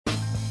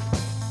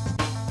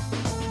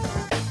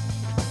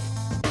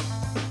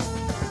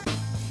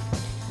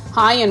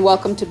Hi, and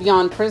welcome to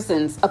Beyond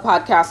Prisons, a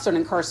podcast on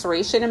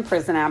incarceration and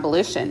prison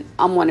abolition.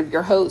 I'm one of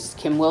your hosts,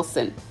 Kim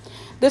Wilson.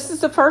 This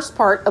is the first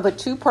part of a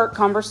two-part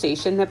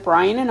conversation that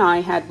Brian and I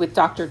had with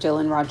Dr.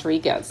 Dylan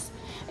Rodriguez.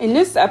 In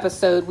this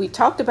episode, we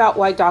talked about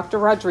why Dr.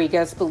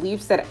 Rodriguez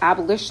believes that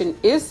abolition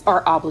is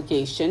our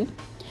obligation,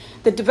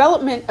 the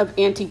development of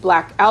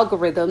anti-Black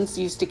algorithms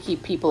used to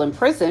keep people in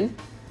prison,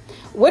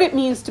 what it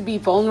means to be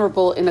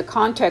vulnerable in the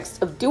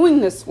context of doing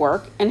this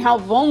work, and how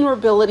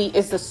vulnerability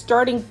is the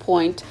starting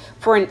point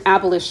for an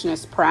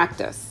abolitionist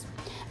practice,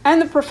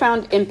 and the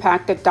profound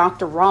impact that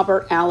Dr.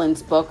 Robert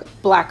Allen's book,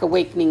 Black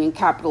Awakening in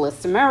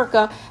Capitalist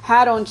America,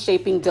 had on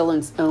shaping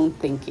Dylan's own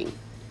thinking.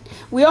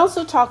 We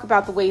also talk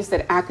about the ways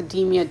that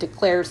academia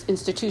declares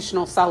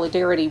institutional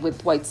solidarity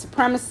with white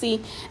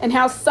supremacy and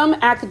how some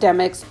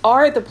academics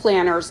are the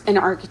planners and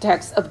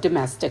architects of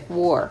domestic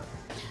war.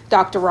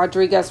 Dr.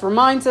 Rodriguez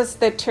reminds us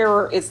that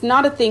terror is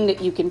not a thing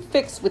that you can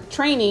fix with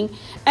training,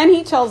 and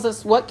he tells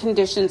us what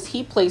conditions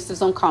he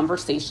places on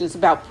conversations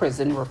about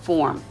prison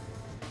reform.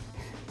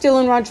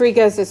 Dylan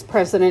Rodriguez is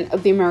president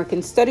of the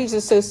American Studies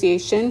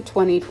Association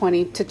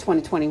 2020 to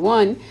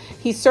 2021.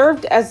 He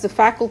served as the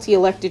faculty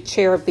elected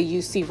chair of the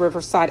UC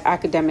Riverside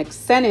Academic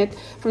Senate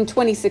from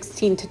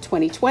 2016 to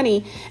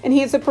 2020, and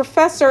he is a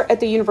professor at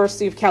the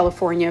University of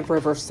California,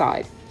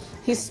 Riverside.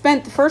 He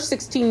spent the first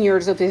 16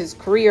 years of his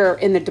career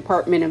in the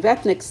Department of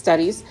Ethnic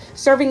Studies,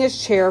 serving as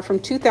chair from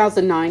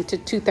 2009 to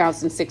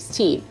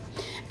 2016,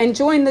 and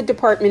joined the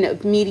Department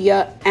of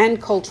Media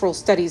and Cultural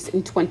Studies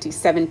in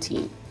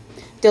 2017.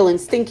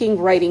 Dylan's thinking,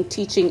 writing,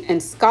 teaching,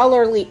 and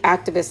scholarly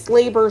activist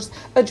labors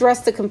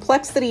address the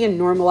complexity and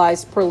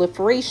normalized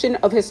proliferation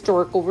of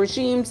historical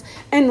regimes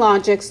and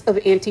logics of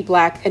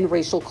anti-Black and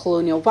racial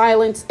colonial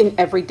violence in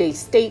everyday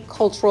state,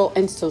 cultural,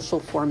 and social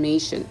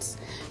formations.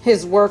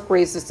 His work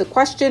raises the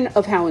question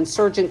of how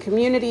insurgent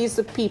communities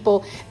of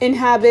people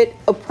inhabit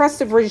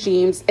oppressive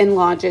regimes and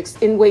logics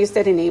in ways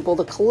that enable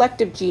the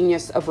collective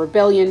genius of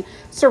rebellion,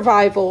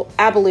 survival,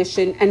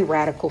 abolition, and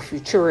radical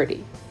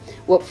futurity.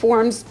 What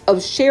forms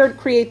of shared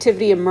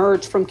creativity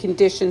emerge from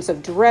conditions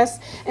of duress,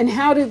 and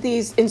how do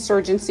these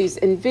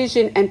insurgencies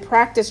envision and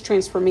practice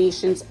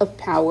transformations of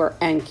power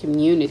and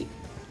community?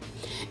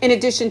 In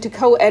addition to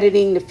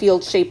co-editing the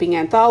field-shaping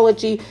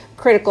anthology,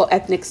 Critical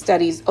Ethnic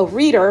Studies, A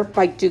Reader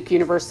by Duke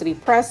University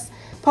Press,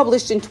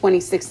 published in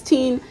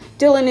 2016,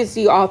 Dylan is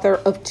the author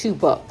of two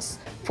books,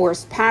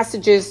 Forced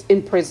Passages,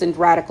 Imprisoned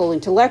Radical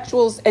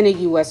Intellectuals and a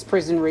U.S.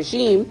 Prison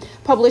Regime,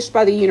 published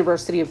by the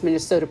University of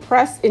Minnesota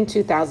Press in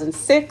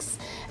 2006,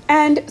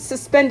 and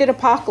Suspended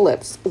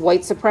Apocalypse,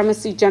 White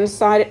Supremacy,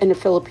 Genocide, and the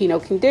Filipino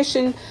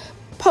Condition,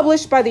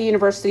 published by the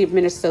University of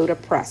Minnesota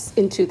Press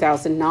in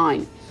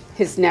 2009.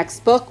 His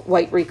next book,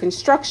 White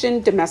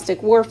Reconstruction,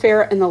 Domestic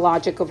Warfare, and the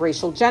Logic of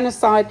Racial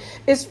Genocide,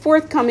 is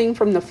forthcoming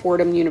from the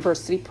Fordham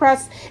University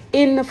Press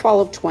in the fall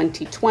of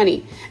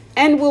 2020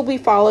 and will be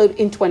followed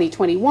in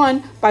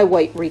 2021 by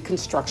White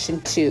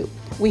Reconstruction 2.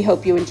 We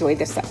hope you enjoy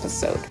this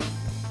episode.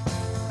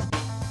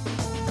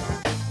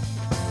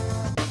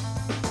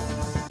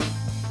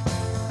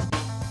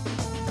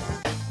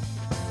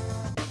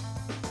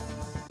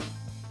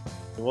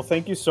 Well,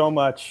 thank you so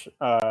much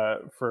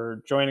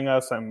for joining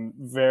us. I'm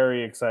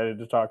very excited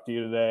to talk to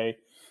you today.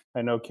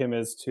 I know Kim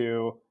is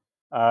too.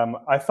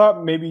 I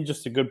thought maybe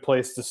just a good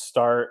place to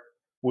start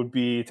would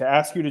be to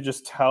ask you to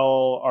just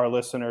tell our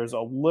listeners a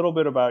little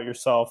bit about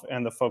yourself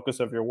and the focus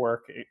of your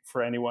work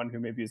for anyone who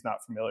maybe is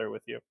not familiar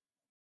with you.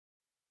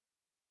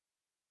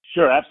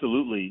 Sure,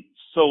 absolutely.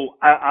 So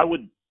I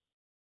would,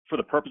 for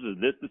the purpose of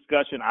this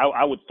discussion,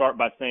 I would start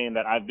by saying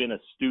that I've been a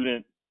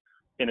student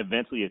and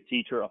eventually a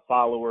teacher, a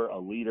follower, a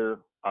leader,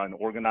 an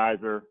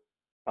organizer,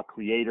 a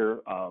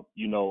creator,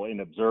 an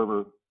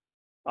observer,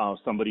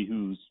 somebody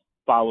who's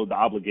followed the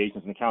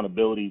obligations and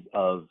accountabilities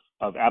of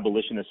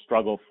abolitionist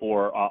struggle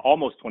for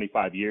almost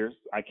 25 years.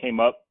 I came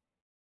up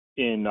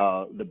in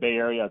the Bay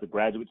Area as a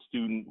graduate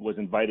student, was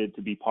invited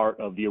to be part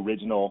of the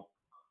original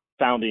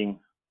founding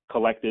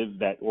collective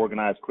that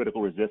organized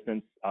Critical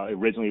Resistance.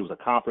 Originally, it was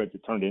a conference.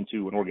 It turned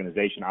into an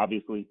organization,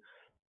 obviously.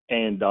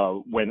 And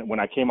when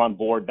I came on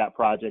board that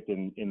project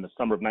in the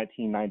summer of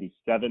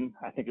 1997,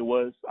 I think it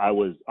was, I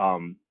was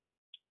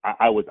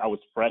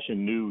fresh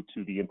and new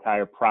to the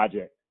entire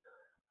project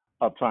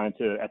of trying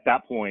to, at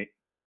that point,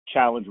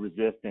 challenge,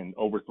 resist, and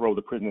overthrow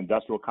the prison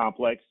industrial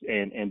complex.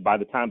 And by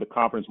the time the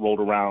conference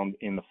rolled around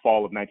in the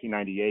fall of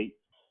 1998,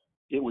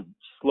 it was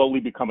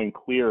slowly becoming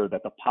clear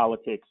that the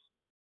politics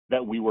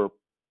that we were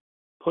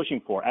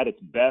pushing for at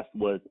its best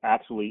was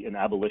actually an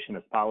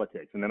abolitionist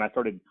politics. And then I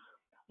started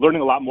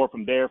learning a lot more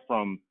from there,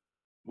 from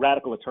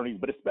radical attorneys,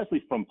 but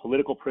especially from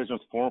political prisoners,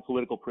 former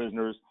political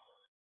prisoners,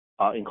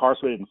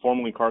 incarcerated and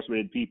formerly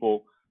incarcerated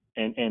people,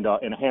 and a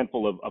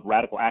handful of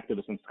radical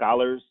activists and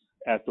scholars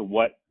as to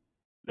what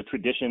the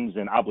traditions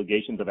and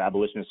obligations of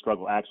abolitionist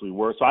struggle actually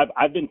were. So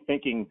I've been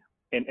thinking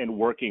and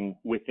working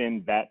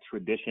within that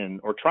tradition,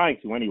 or trying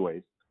to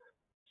anyways,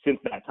 since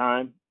that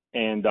time.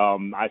 And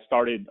I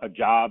started a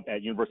job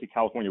at University of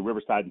California,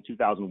 Riverside in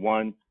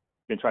 2001.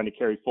 been trying to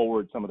carry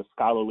forward some of the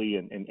scholarly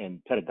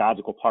and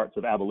pedagogical parts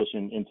of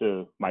abolition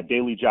into my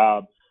daily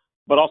job,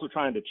 but also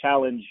trying to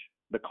challenge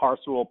the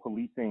carceral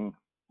policing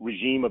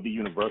regime of the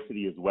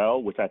university as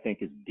well, which I think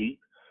is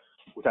deep,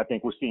 which I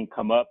think we're seeing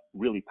come up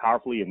really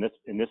powerfully in this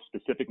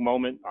specific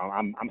moment.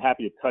 I'm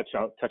happy to touch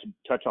on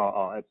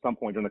at some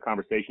point during the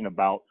conversation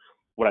about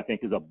what I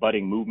think is a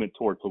budding movement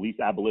toward police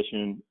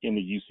abolition in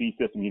the UC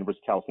system,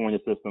 University of California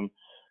system.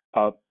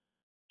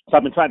 So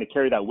I've been trying to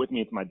carry that with me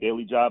into my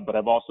daily job, but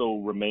I've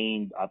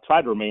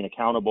tried to remain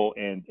accountable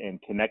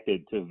and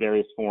connected to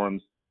various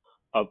forms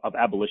of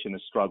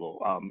abolitionist struggle,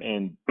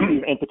 and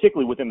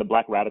particularly within the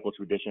Black radical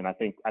tradition. I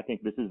think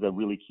this is a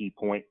really key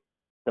point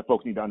that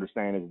folks need to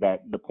understand, is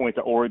that the points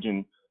of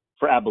origin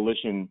for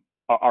abolition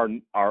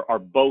are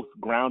both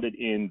grounded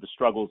in the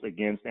struggles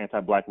against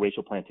anti-Black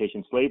racial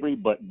plantation slavery,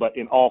 but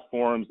in all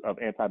forms of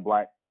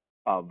anti-Black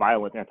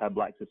violent,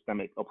 anti-Black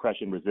systemic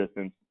oppression,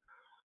 resistance,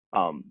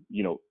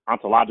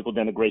 ontological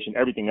denigration,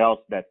 everything else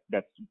that's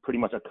pretty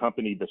much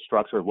accompanied the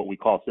structure of what we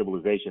call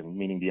civilization,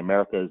 meaning the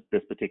Americas,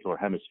 this particular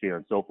hemisphere,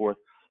 and so forth.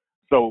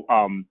 So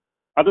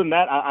other than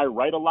that, I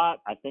write a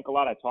lot, I think a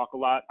lot, I talk a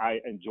lot.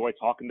 I enjoy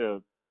talking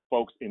to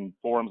folks in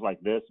forums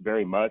like this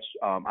very much.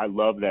 I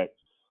love that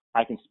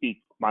I can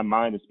speak my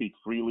mind and speak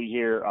freely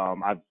here.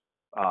 I've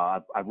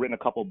written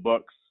a couple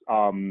books.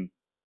 The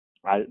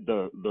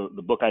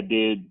book I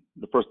did,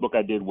 the first book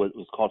I did was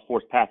called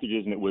Forced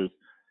Passages, and it was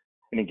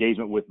an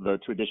engagement with the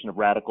tradition of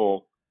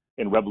radical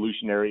and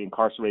revolutionary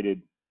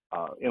incarcerated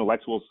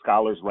intellectuals,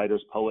 scholars,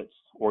 writers, poets,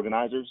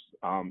 organizers.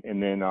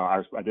 And then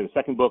I did a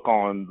second book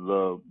on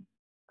the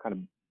kind of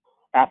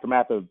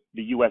aftermath of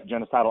the U.S.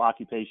 genocidal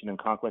occupation and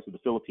conquest of the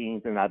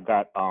Philippines. And I've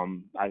got,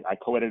 I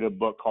co-edited a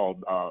book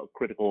called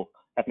Critical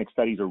Ethnic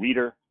Studies, a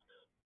Reader,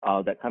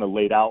 that kind of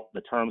laid out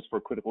the terms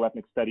for critical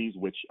ethnic studies,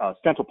 which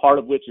central part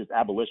of which is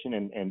abolition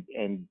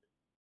and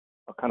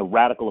a kind of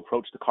radical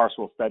approach to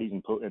carceral studies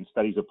and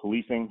studies of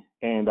policing.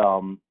 And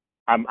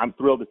I'm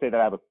thrilled to say that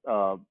I have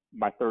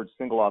my third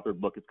single authored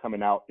book is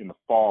coming out in the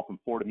fall from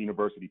Fordham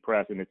University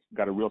Press, and it's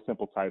got a real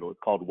simple title. It's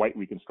called White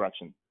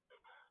Reconstruction.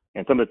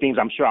 And some of the things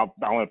I'm sure I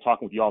want to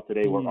talk with you all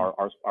today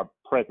are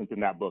present in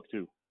that book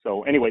too.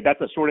 So anyway,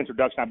 that's a short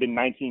introduction. I've been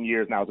 19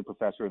 years now as a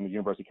professor in the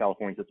University of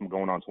California system,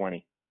 going on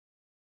 20.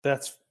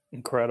 That's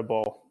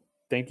incredible.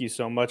 Thank you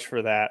so much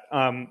for that.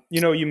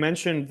 You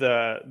mentioned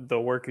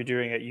the work you're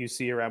doing at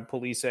UC around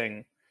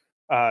policing.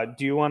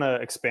 Do you want to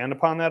expand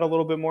upon that a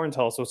little bit more and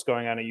tell us what's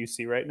going on at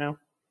UC right now?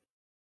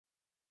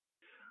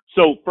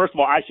 So first of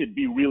all, I should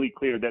be really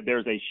clear that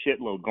there's a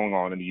shitload going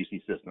on in the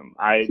UC system.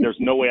 There's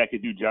no way I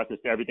could do justice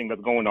to everything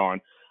that's going on.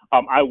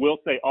 I will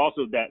say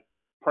also that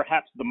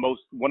perhaps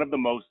one of the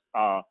most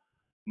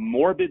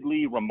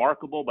morbidly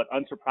remarkable but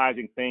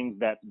unsurprising things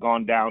that's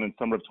gone down in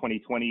summer of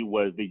 2020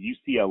 was the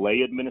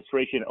UCLA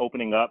administration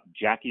opening up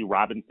Jackie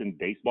Robinson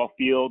baseball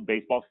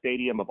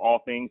stadium of all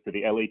things, to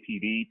the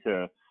LAPD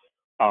to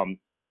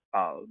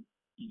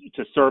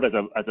serve as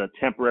a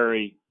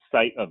temporary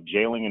site of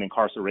jailing and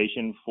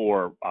incarceration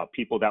for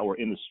people that were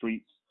in the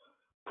streets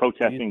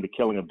protesting the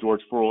killing of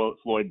George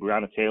Floyd,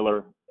 Breonna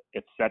Taylor,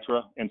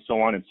 etc., and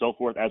so on and so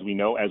forth. As we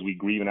know, as we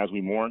grieve and as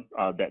we mourn,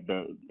 that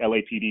the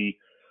LAPD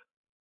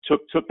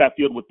took that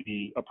field with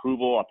the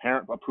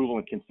apparent approval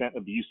and consent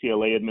of the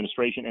UCLA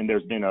administration, and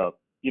there's been a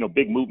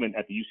big movement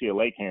at the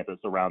UCLA campus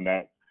around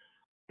that.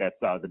 That's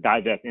the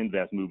divest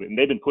invest movement, and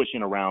they've been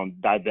pushing around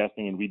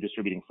divesting and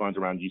redistributing funds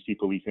around UC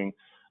policing.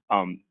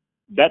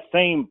 That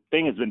same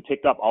thing has been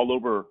picked up all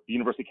over the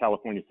University of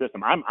California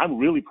system. I'm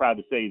really proud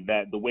to say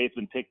that the way it's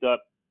been picked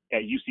up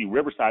at UC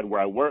Riverside, where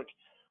I work,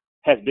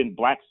 has been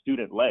Black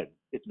student led.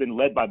 It's been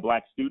led by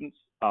Black students.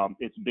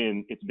 It's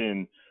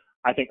been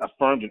I think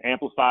affirmed and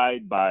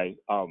amplified by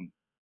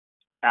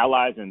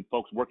allies and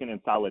folks working in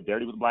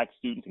solidarity with Black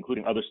students,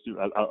 including other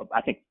students.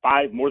 I think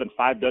more than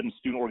 5 dozen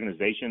student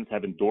organizations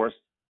have endorsed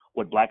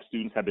what Black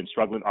students have been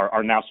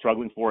are now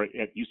struggling for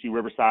at UC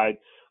Riverside.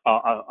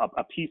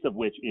 A piece of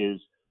which is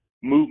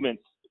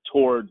movements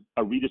toward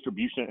a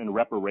redistribution and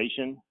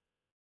reparation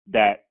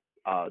that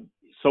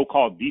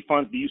so-called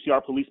defunds the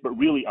UCR police, but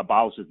really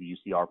abolishes the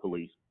UCR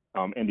police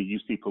and the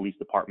UC police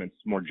departments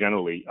more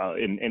generally.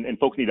 And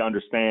folks need to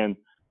understand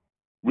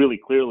really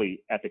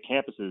clearly at the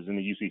campuses in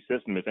the UC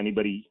system, if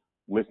anybody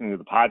listening to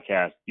the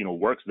podcast,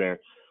 works there,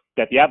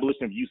 that the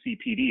abolition of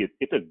UCPD,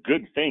 it's a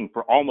good thing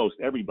for almost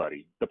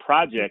everybody. The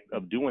project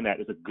of doing that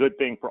is a good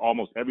thing for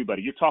almost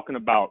everybody. You're talking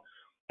about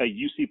a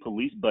UC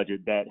police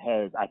budget that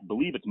has, I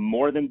believe it's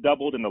more than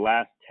doubled in the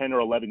last 10 or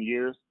 11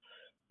 years.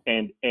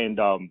 And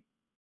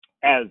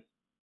as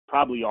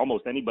probably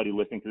almost anybody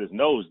listening to this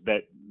knows,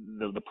 that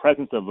the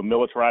presence of a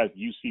militarized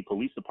UC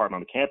police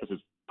department on the campus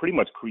pretty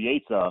much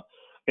creates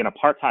an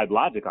apartheid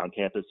logic on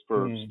campus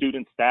for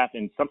students, staff,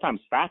 and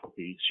sometimes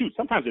faculty,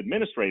 sometimes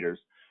administrators,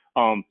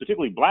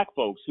 particularly Black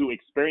folks who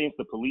experience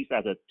the police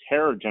as a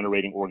terror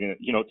generating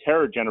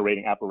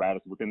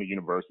apparatus within the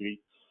university.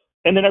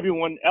 And then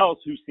everyone else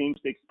who seems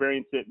to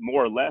experience it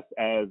more or less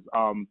as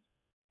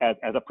as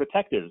a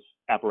protective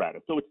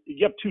apparatus. So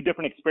you have two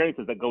different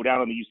experiences that go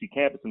down on the UC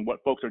campus, and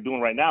what folks are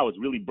doing right now is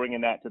really bringing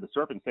that to the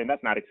surface and saying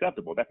that's not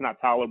acceptable, that's not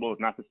tolerable,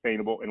 it's not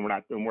sustainable, and we're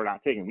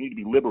not taking. We need to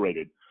be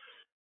liberated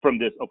from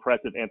this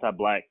oppressive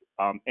anti-Black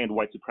and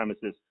white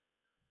supremacist,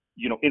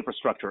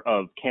 infrastructure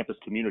of campus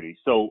community.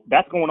 So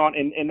that's going on.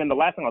 And then the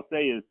last thing I'll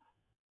say is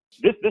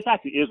this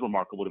actually is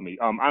remarkable to me.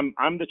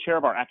 I'm the chair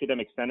of our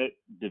academic senate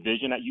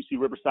division at UC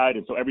Riverside,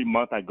 and so every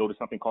month I go to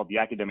something called the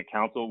Academic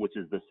Council, which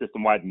is the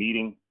system-wide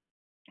meeting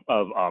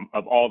of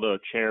all the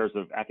chairs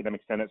of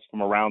academic senates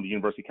from around the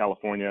University of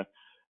California,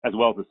 as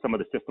well as some of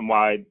the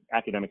system-wide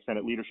academic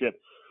senate leadership.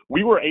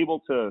 We were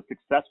able to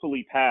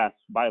successfully pass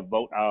by a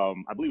vote,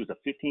 I believe it was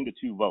a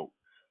 15-2 vote.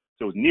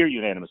 So it was near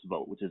unanimous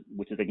vote, which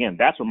is again,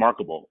 that's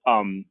remarkable.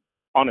 On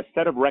a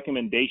set of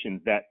recommendations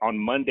that on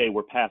Monday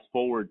were passed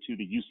forward to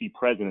the UC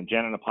president,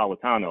 Janet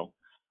Napolitano,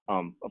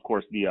 of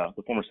course, the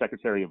former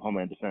Secretary of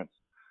Homeland Defense,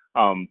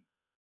 of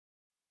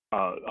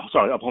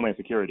Homeland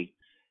Security.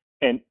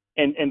 And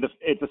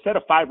it's a set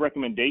of 5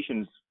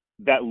 recommendations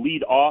that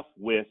lead off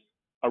with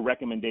a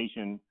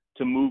recommendation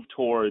to move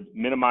toward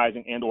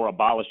minimizing and or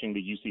abolishing the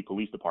UC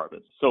police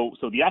departments. So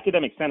the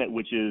Academic Senate,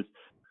 which is,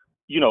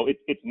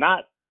 it's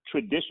not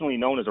traditionally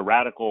known as a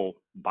radical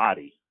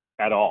body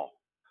at all.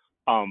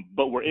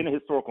 But we're in a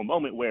historical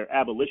moment where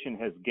abolition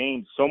has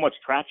gained so much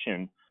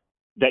traction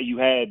that you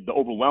had the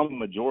overwhelming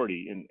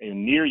majority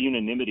in near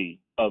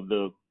unanimity of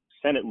the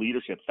Senate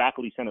leadership,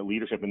 faculty Senate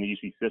leadership in the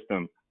UC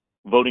system,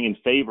 voting in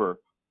favor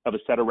of a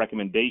set of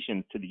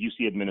recommendations to the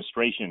UC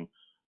administration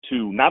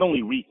to not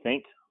only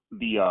rethink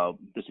the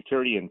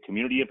security and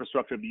community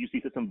infrastructure of the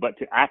UC system, but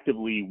to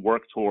actively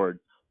work toward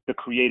the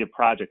creative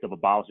project of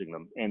abolishing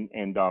them.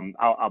 And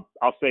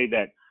I'll say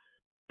that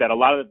a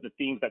lot of the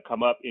themes that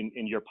come up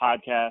in your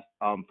podcast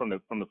from the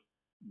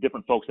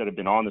different folks that have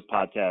been on this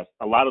podcast,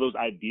 a lot of those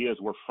ideas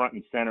were front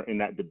and center in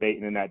that debate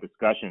and in that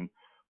discussion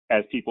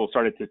as people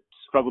started to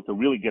struggle to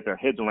really get their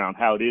heads around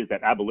how it is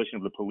that abolition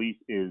of the police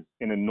is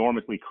an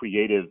enormously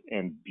creative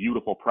and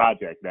beautiful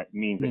project that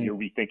means that you're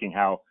rethinking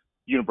how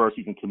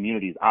universities and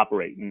communities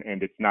operate,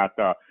 and it's not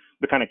the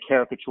kind of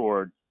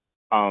caricatured,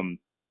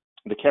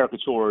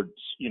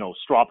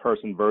 straw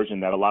person version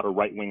that a lot of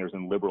right wingers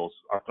and liberals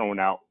are throwing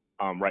out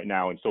right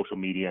now in social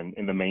media and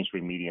in the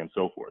mainstream media and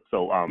so forth.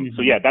 So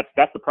yeah,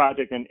 that's the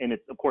project, and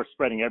it's of course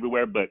spreading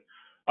everywhere. But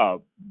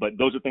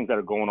those are things that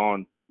are going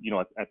on,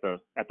 at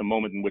the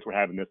moment in which we're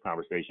having this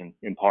conversation,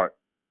 in part.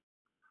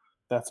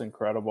 That's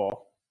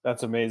incredible.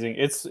 That's amazing.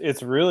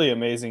 It's really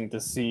amazing to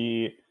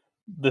see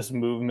this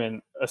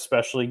movement,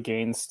 especially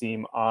gain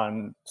steam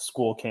on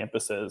school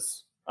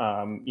campuses.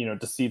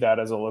 To see that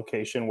as a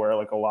location where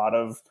like a lot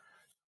of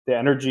the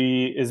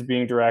energy is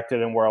being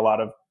directed, and where a lot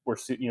of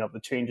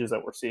the changes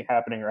that we're seeing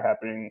happening are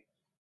happening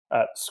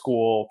at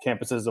school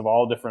campuses of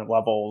all different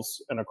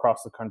levels and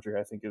across the country,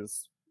 I think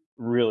is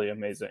really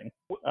amazing.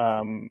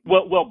 Brian,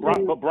 let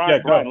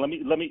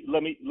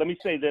me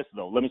say this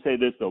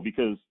though,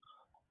 because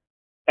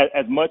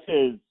as much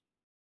as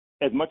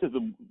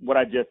what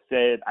I just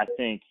said, I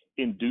think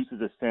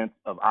induces a sense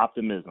of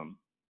optimism,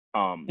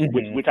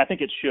 which I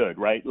think it should,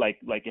 right? Like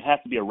it has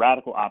to be a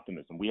radical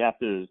optimism. We have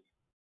to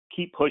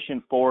keep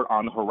pushing forward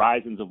on the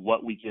horizons of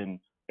what we can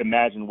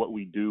imagine, what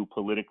we do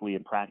politically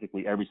and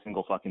practically every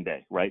single fucking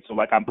day, right? So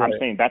I'm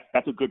saying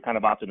that's a good kind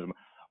of optimism.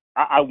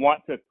 I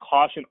want to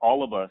caution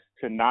all of us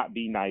to not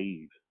be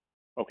naive,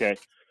 okay?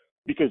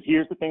 Because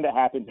here's the thing that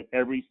happens in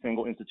every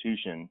single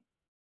institution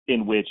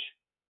in which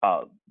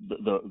the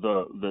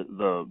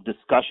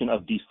discussion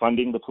of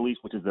defunding the police,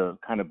 which is the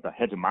kind of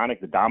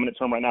the dominant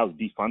term right now is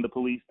defund the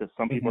police, that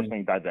some people are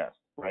saying divest,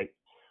 right?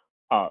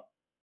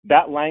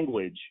 That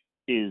language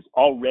is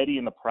already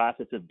in the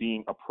process of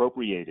being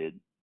appropriated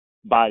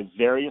by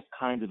various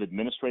kinds of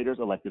administrators,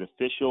 elected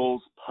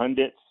officials,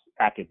 pundits,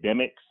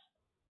 academics,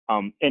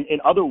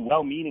 and other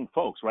well-meaning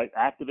folks, right?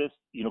 Activists,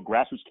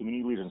 grassroots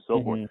community leaders and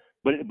so forth.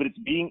 But it's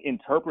being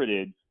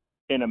interpreted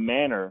in a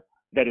manner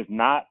that is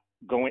not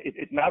going.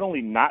 It's not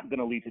only not going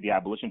to lead to the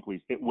abolition of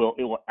police, it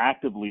will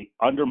actively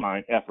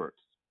undermine efforts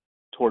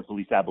towards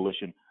police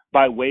abolition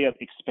by way of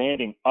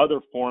expanding other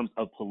forms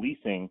of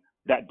policing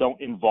that don't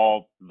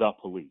involve the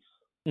police.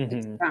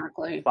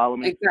 Exactly. Follow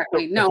me?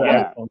 Exactly. So, No.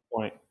 yeah.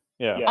 Point.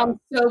 Yeah. I'm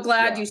so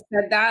glad you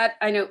said that.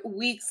 I know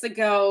weeks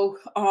ago,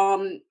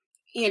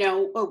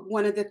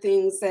 one of the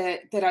things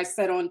that I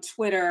said on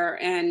Twitter,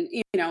 and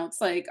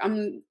it's like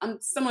I'm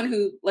someone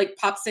who like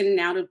pops in and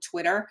out of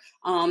Twitter.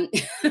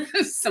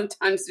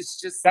 Sometimes it's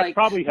just that's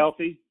probably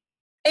healthy.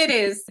 It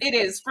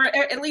is for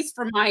at least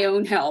for my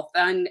own health,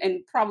 and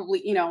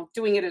probably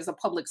doing it as a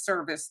public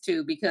service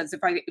too, because if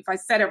I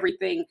said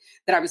everything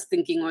that I was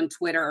thinking on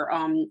Twitter,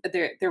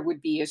 there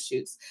would be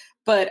issues.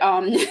 But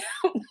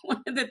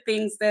one of the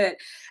things that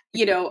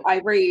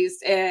I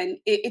raised, and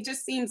it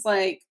just seems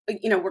like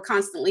we're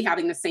constantly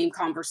having the same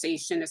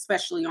conversation,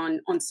 especially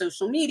on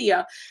social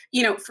media.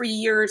 For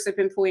years I've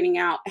been pointing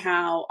out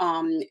how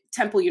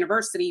Temple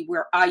University,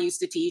 where I used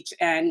to teach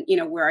and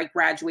where I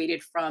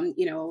graduated from,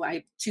 I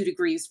have 2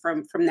 degrees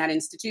from that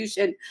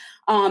institution,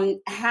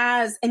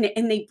 has, and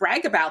they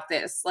brag about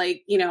this,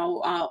 like,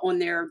 on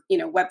their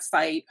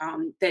website,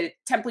 that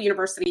Temple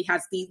University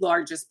has the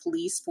largest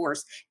police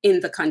force in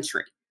the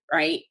country.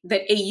 Right,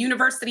 that a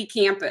university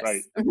campus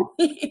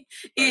Right.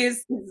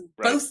 is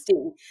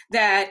boasting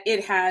that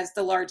it has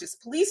the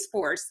largest police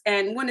force.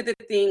 And one of the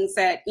things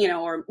that,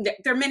 or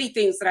there are many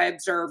things that I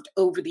observed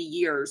over the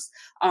years,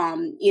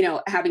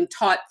 having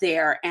taught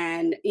there,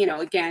 and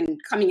again,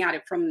 coming at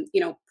it from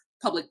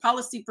public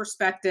policy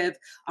perspective,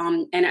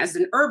 and as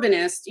an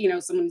urbanist,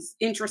 someone who's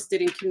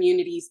interested in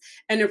communities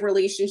and a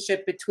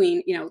relationship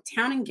between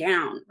town and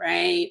gown,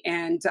 right,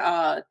 and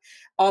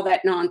all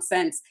that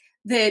nonsense,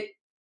 that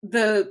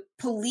the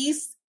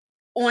police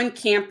on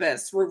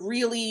campus were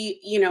really,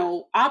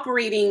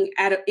 operating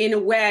in a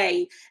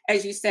way,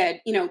 as you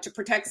said, to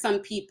protect some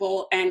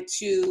people and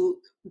to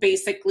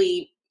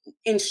basically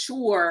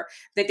ensure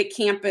that the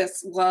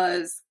campus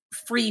was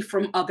free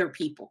from other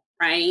people,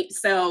 right?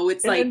 So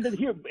it's and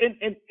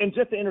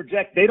just to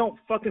interject, they don't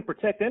fucking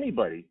protect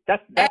anybody.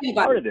 That's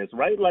part of this,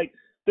 right? Like,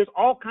 there's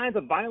all kinds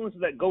of violence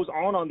that goes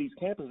on these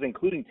campuses,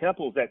 including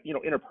Temples, that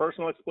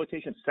interpersonal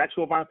exploitation,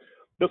 sexual violence.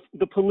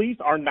 The police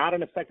are not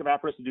an effective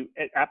apparatus to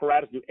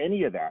do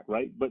any of that,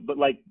 right? But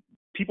like,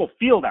 people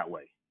feel that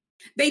way.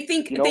 They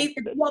think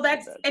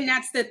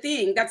that's the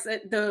thing. That's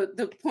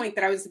the point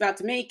that I was about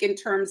to make in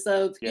terms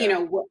of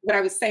what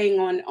I was saying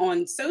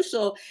on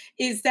social,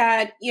 is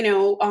that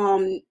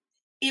it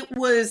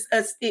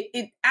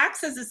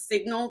acts as a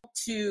signal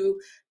to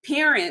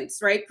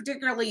parents, right?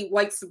 Particularly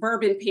white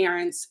suburban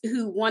parents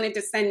who wanted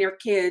to send their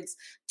kids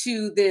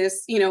to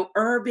this,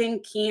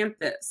 urban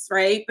campus,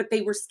 right? But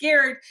they were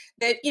scared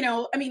that,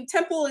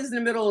 Temple is in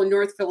the middle of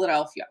North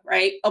Philadelphia,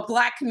 right? A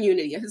Black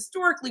community, a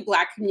historically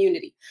Black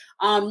community.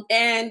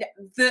 And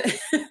the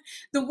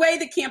the way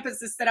the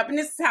campus is set up, and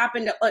this has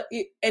happened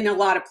in a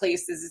lot of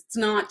places, it's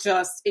not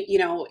just,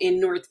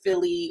 in North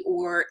Philly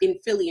or in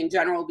Philly in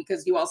general,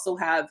 because you also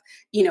have,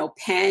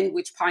 Penn,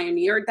 which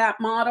pioneered that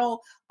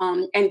model.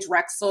 And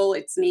Drexel,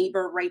 its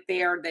neighbor right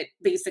there, that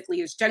basically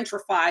has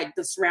gentrified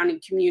the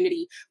surrounding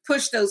community,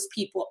 pushed those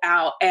people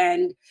out.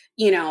 And,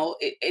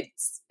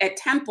 it's at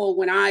Temple,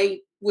 when I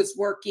was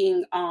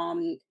working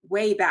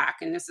way back,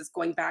 and this is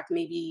going back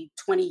maybe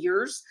 20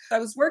 years, I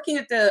was working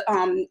at the,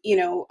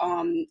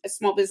 a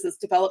small business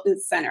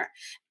development center,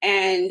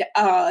 and,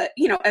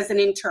 as an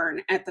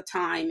intern at the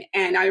time.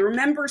 And I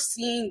remember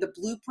seeing the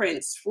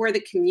blueprints for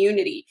the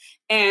community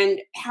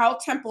and how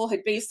Temple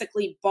had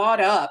basically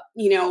bought up,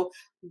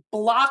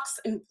 blocks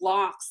and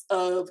blocks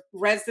of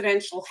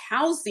residential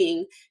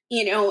housing,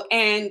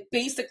 and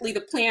basically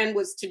the plan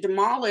was to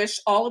demolish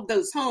all of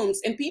those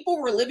homes, and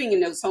people were living in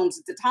those homes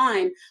at the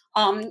time,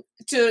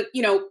 to,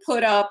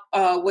 put up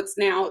what's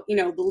now,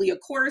 the Leah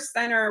Corr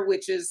Center,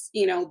 which is,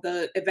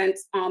 the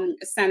events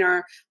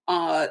center,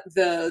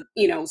 the,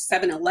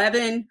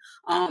 7-Eleven,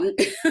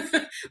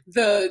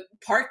 the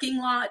parking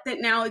lot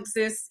that now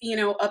exists,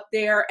 up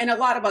there, and a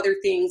lot of other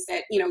things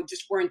that,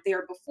 just weren't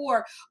there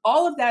before.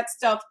 All of that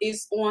stuff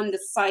is on the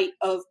site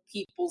of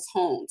people's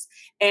homes.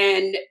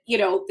 And,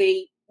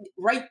 they,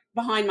 right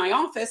behind my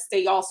office,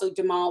 they also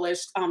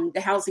demolished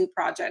the housing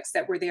projects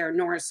that were there,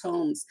 Norris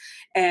Homes.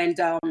 And,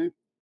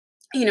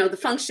 the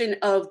function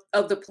of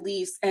the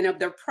police and of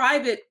their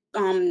private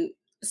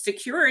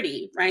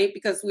security, right?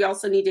 Because we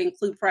also need to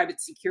include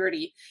private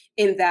security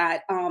in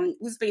that,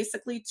 was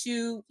basically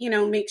to,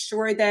 make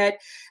sure that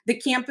the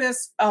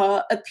campus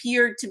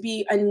appeared to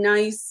be a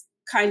nice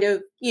kind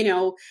of,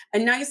 a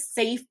nice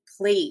safe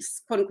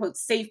place, quote unquote,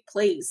 safe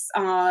place,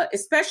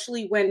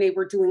 especially when they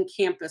were doing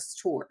campus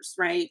tours,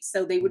 right?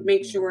 So they would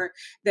make sure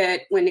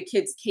that when the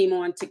kids came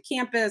onto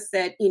campus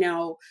that,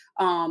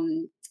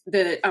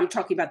 I'm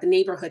talking about the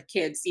neighborhood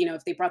kids,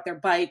 if they brought their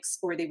bikes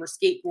or they were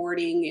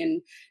skateboarding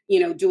and,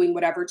 doing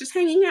whatever, just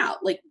hanging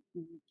out, like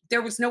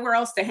there was nowhere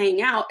else to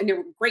hang out and there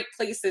were great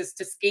places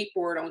to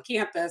skateboard on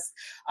campus,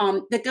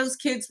 that those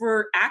kids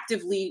were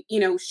actively,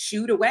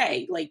 shooed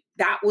away. Like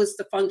that was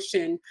the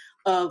function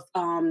of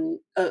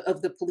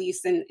the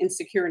police and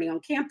security on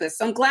campus.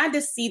 So I'm glad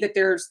to see that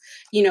there's,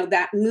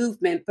 that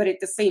movement, but at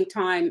the same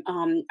time,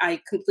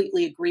 I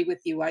completely agree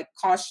with you. I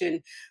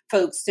caution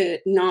folks to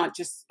not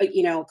just,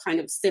 kind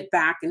of sit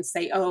back and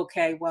say, oh,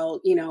 okay, well,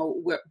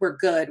 we're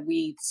good.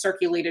 We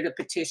circulated a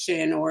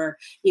petition or,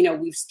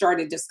 we've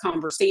started this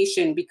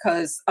conversation,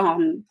 because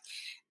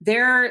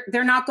they're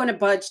not going to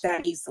budge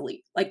that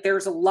easily. Like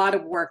there's a lot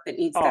of work that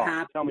needs to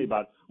happen. Tell me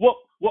about it. Well,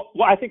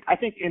 I think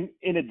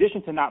in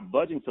addition to not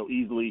budging so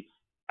easily,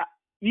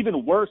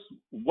 even worse,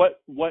 what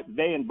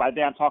they, and by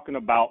that I'm talking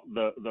about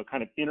the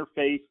kind of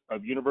interface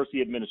of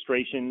university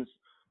administrations,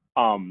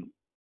 kind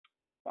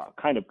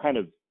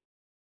of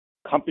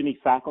company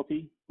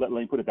faculty. Let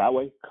me put it that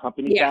way,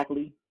 company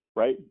faculty,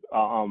 right?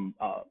 And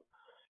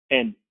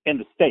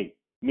the state,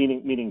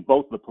 meaning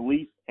both the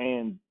police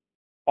and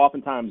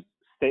oftentimes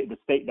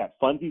state that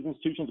funds these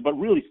institutions, but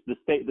really the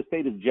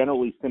state is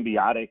generally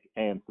symbiotic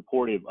and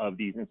supportive of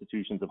these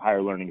institutions of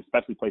higher learning,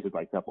 especially places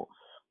like Temple.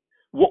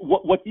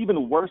 What's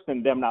even worse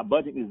than them not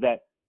budging is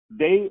that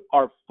they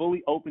are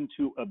fully open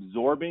to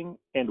absorbing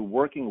and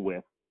working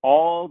with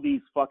all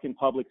these fucking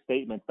public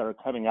statements that are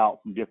coming out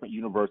from different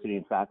university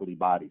and faculty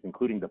bodies,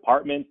 including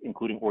departments,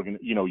 including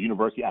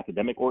university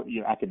academic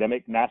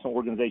academic national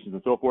organizations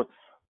and so forth.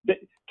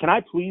 Can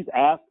I please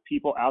ask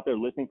people out there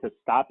listening to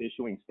stop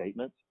issuing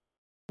statements?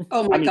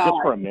 Oh my God! Just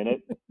for a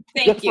minute.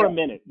 Thank you. For a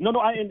minute. No.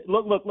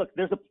 Look.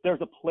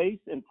 There's a place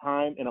and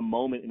time and a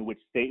moment in which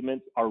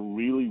statements are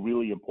really,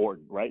 really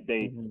important, right?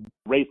 They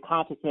raise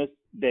consciousness.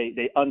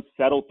 They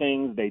unsettle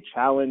things. They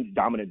challenge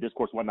dominant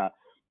discourse, whatnot.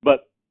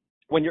 But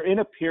when you're in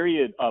a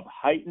period of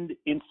heightened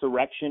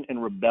insurrection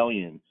and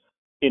rebellion,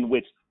 in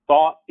which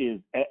thought is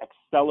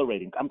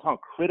accelerating, I'm talking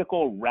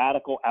critical,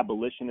 radical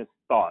abolitionist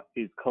thought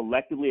is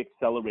collectively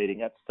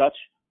accelerating at such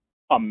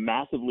a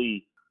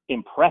massively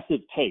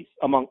impressive pace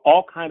among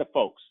all kind of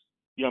folks.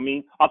 You know what I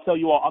mean? I'll tell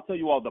you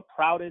all the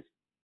proudest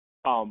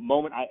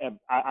moment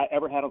I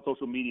ever had on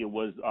social media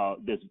was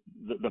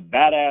the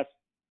badass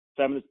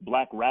feminist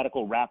black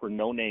radical rapper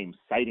No Name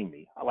citing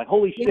me. I'm like,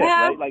 holy shit,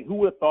 right? Like, who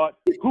would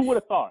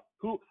have thought?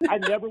 I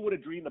never would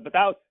have dreamed of. But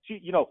that was,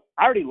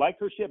 I already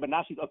liked her shit, but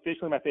now she's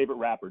officially my favorite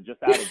rapper,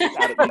 just out of ego.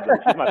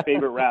 She's my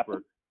favorite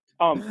rapper.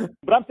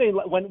 But I'm saying,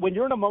 when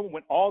you're in a moment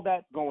when all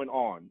that's going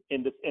on,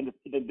 and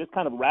this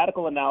kind of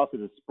radical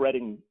analysis is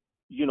spreading,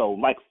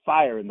 like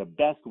fire in the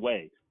best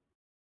way,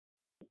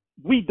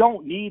 we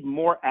don't need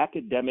more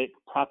academic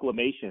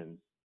proclamations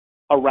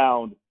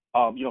around,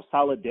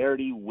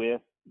 solidarity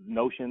with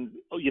notions,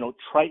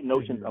 trite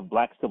notions of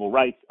black civil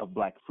rights, of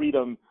black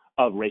freedom,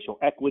 of racial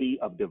equity,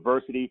 of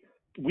diversity.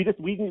 We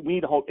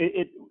need to hold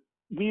it.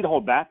 We need to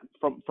hold back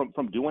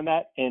from doing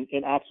that, and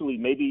actually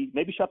maybe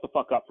shut the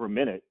fuck up for a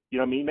minute. You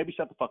know what I mean? Maybe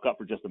shut the fuck up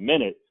for just a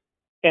minute,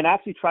 and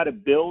actually try to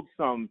build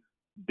some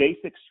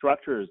basic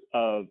structures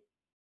of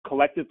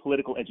collective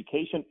political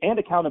education and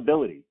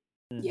accountability.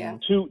 Yeah.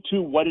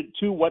 To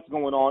what's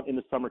going on in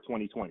the summer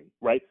 2020,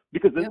 right?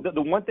 Because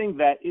the one thing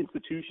that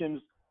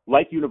institutions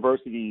like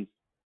universities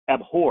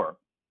abhor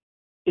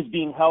is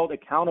being held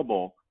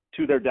accountable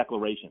to their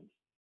declarations,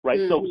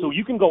 right? So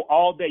you can go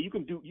all day, you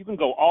can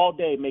go all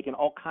day making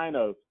all kind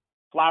of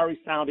flowery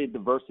sounding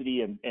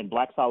diversity and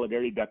black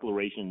solidarity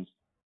declarations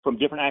from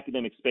different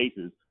academic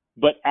spaces,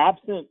 but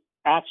absent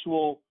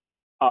actual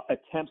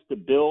attempts to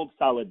build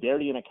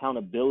solidarity and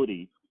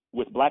accountability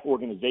with black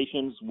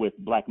organizations, with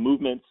black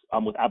movements,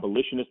 with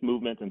abolitionist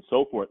movements and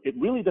so forth, it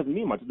really doesn't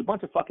mean much. It's a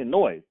bunch of fucking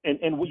noise. And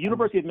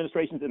university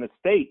administrations in the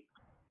state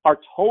are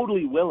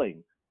totally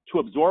willing to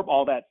absorb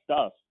all that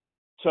stuff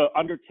to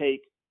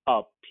undertake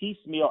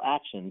piecemeal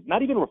actions,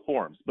 not even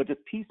reforms, but just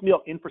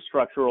piecemeal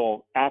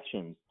infrastructural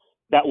actions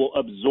that will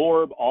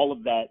absorb all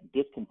of that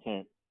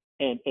discontent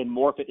and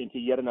morph it into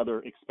yet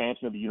another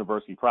expansion of the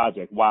university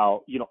project,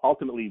 while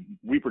ultimately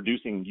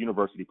reproducing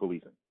university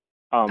policing.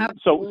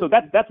 So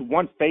that's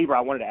one favor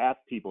I wanted to ask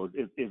people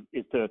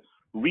is to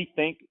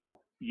rethink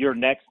your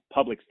next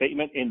public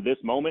statement in this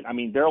moment. I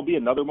mean, there'll be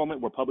another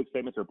moment where public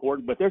statements are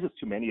important, but there's just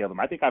too many of them.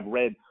 I think I've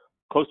read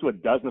close to a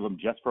dozen of them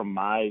just from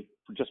my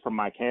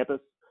campus,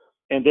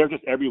 and they're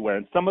just everywhere.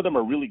 And some of them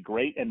are really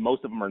great, and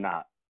most of them are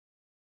not.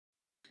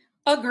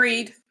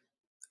 Agreed.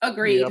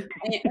 Yep.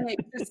 And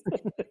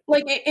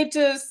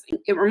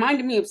it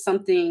reminded me of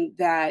something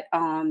that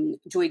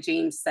Joy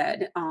James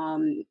said,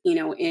 in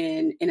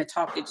a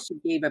talk that she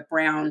gave at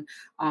Brown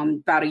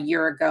about a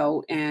year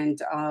ago, and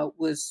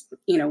was,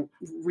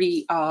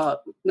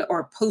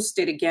 or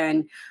posted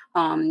again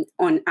on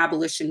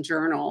Abolition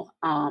Journal.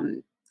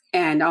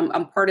 And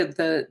I'm part of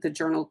the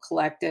journal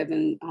collective,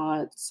 and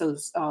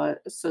so's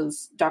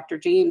Dr.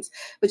 James.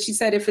 But she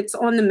said, if it's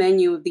on the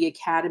menu of the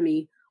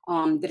academy,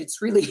 that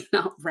it's really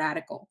not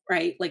radical,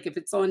 right? Like if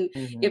it's on,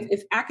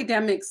 if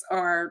academics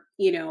are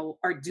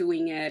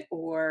doing it,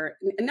 or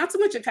not so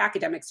much if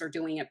academics are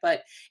doing it,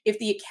 but if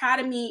the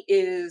academy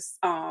is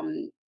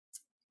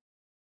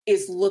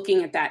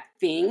looking at that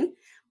thing,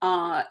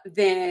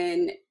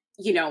 then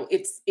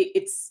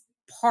it's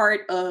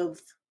part of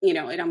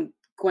and I'm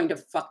going to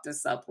fuck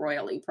this up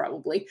royally,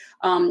 probably,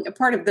 a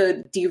part of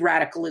the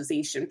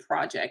de-radicalization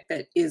project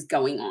that is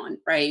going on,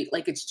 right?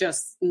 Like it's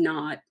just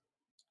not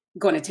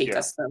going to take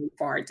us so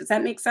far. Does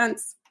that make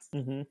sense?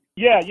 Mm-hmm.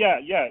 Yeah.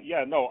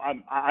 No,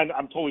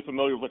 I'm totally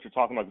familiar with what you're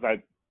talking about,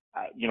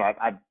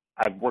 because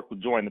I've worked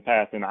with Joy in the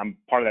past, and I'm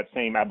part of that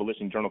same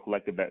Abolition Journal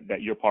collective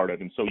that you're part of,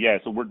 and so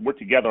we're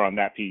together on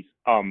that piece.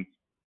 And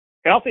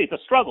I'll say it's a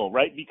struggle,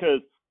 right?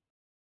 Because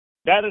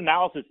that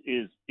analysis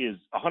is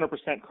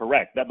 100%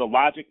 correct. That the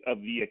logic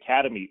of the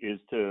academy is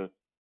to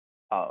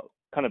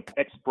kind of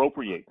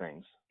expropriate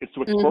things. It's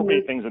to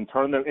expropriate things and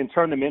turn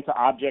them into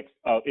objects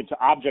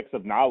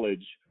of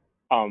knowledge,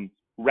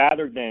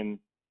 rather than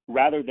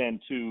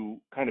to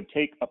kind of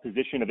take a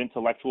position of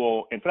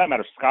intellectual and, for that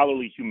matter,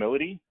 scholarly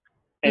humility,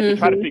 and to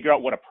try to figure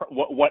out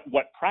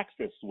what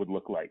praxis would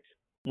look like,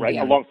 right?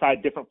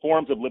 Alongside different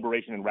forms of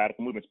liberation and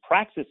radical movements.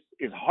 Praxis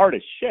is hard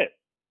as shit.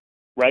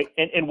 right?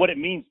 And what it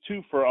means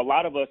too for a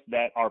lot of us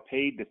that are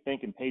paid to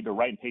think and paid to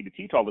write and paid to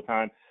teach all the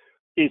time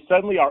is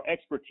suddenly our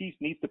expertise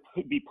needs to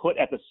be put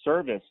at the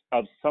service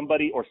of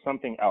somebody or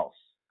something else.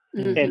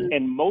 Mm-hmm.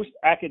 And most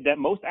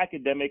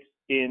academics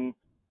in,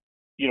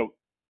 you know,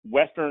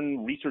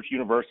 Western research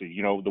universities,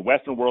 you know, the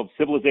Western world,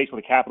 civilization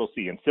with a capital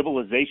C, and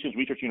civilizations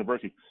research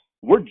universities,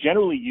 we're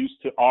generally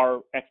used to our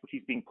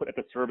expertise being put at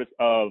the service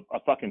of a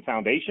fucking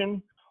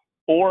foundation,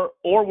 or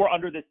we're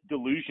under this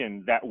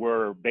delusion that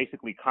we're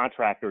basically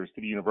contractors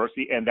to the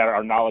university and that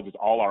our knowledge is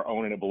all our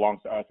own and it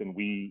belongs to us and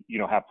we, you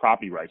know, have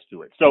property rights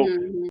to it. So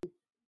Mm-hmm.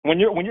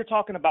 when you're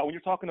talking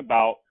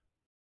about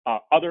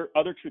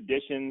other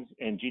traditions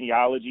and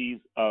genealogies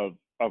of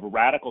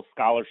radical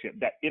scholarship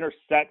that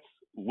intersects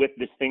with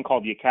this thing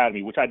called the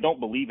academy, which I don't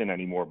believe in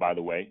anymore, by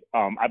the way.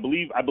 I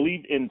believe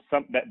in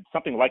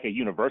something like a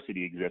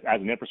university exists as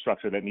an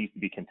infrastructure that needs to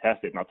be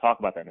contested, and I'll talk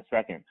about that in a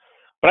second.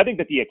 But I think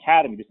that the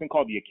academy, this thing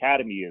called the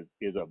academy,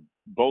 is a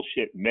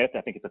bullshit myth.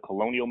 I think it's a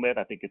colonial myth.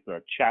 I think it's a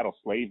chattel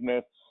slave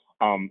myth.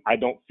 I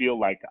don't feel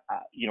like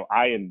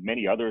I and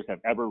many others have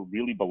ever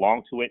really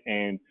belonged to it,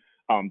 and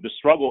the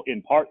struggle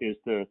in part is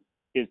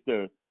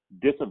to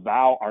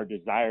disavow our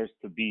desires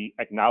to be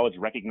acknowledged,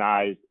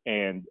 recognized,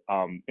 and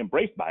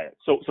embraced by it.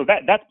 So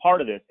that's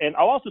part of this. And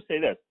I'll also say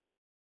this: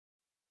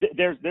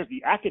 there's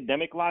the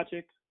academic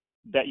logic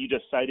that you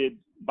just cited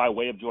by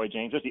way of Joy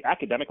James. There's the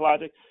academic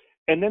logic,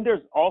 and then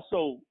there's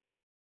also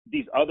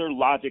these other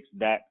logics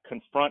that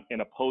confront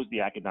and oppose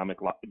the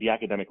academic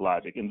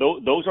logic, and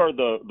those are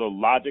the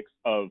logics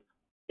of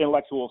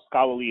intellectual,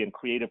 scholarly, and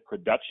creative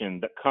production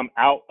that come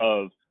out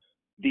of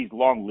these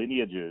long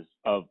lineages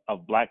of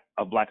black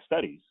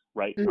studies,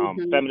 right?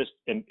 Mm-hmm.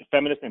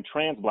 Feminist and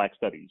trans black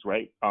studies,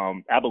 right?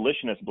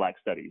 Abolitionist black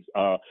studies,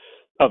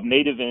 of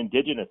Native and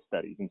Indigenous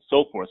studies, and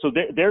so forth. So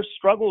there's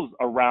struggles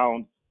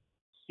around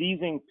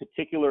seizing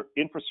particular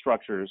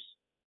infrastructures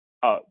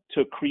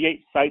to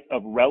create sites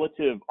of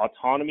relative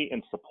autonomy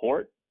and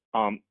support,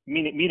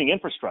 meaning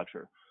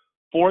infrastructure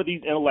for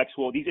these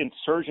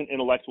insurgent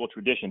intellectual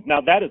traditions. Now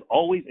that is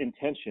always in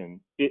tension,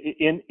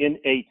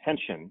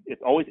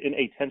 it's always in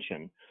a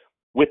tension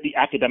with the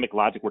academic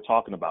logic we're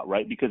talking about,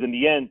 right? Because in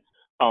the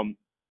end,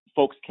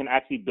 folks can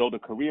actually build a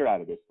career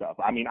out of this stuff.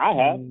 I mean, I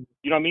have,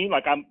 you know what I mean?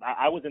 Like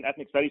I was in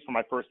ethnic studies for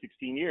my first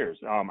 16 years.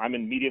 I'm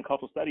in media and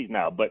cultural studies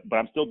now, but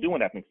I'm still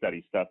doing ethnic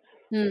studies stuff.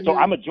 Mm-hmm. So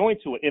I'm adjoined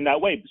to it in that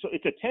way. So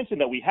it's a tension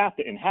that we have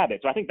to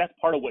inhabit. So I think that's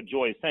part of what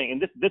Joy is saying.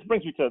 And this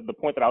brings me to the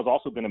point that I was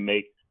also going to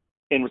make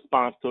in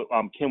response to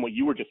Kim, what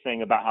you were just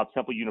saying about how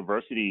Temple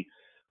University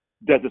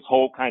does this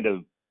whole kind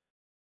of,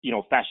 you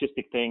know,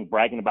 fascistic thing,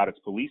 bragging about its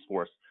police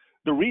force.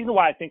 The reason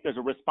why I think there's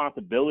a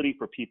responsibility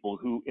for people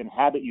who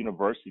inhabit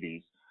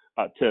universities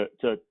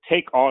to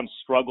take on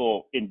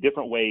struggle in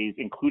different ways,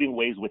 including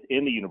ways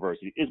within the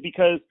university, is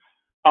because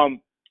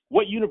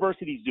what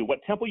universities do,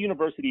 what Temple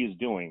University is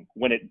doing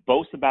when it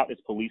boasts about its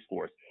police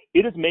force,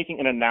 it is making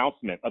an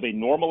announcement of a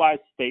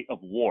normalized state of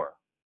war,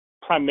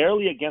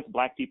 primarily against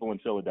Black people in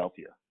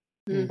Philadelphia,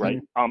 Mm-hmm. right?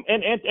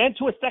 And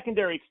to a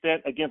secondary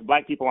extent against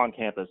Black people on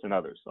campus and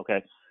others.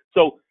 Okay,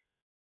 so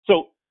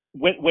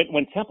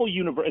when Temple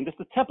University, and this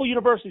is Temple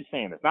University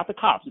saying this, not the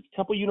cops, it's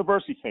Temple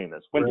University saying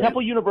this. When Right.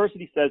 Temple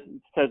University says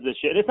this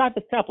shit, it's not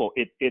just Temple,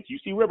 it's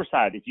UC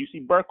Riverside, it's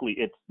UC Berkeley,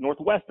 it's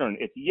Northwestern,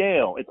 it's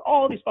Yale, it's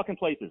all these fucking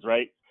places,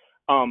 right?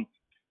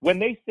 When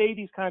they say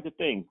these kinds of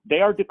things,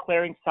 they are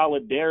declaring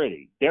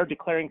solidarity. They're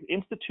declaring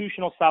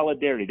institutional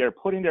solidarity. They're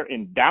putting their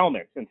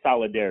endowments in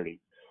solidarity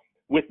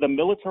with the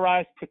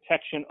militarized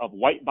protection of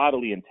white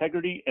bodily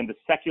integrity and the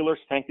secular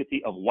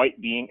sanctity of white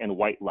being and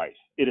white life.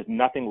 It is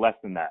nothing less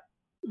than that.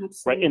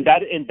 Absolutely.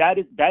 Right, and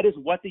that is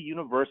what the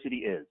university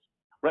is.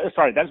 Right,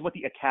 sorry, that is what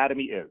the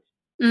academy is.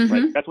 Mm-hmm.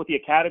 Right, that's what the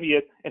academy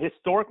is, and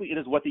historically, it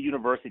is what the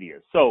university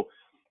is. So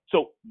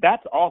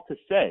that's all to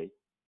say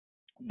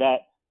that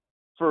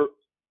for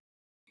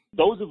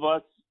those of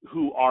us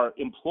who are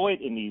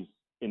employed in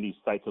these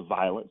sites of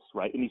violence,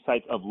 right, in these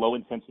sites of low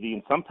intensity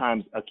and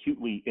sometimes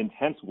acutely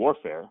intense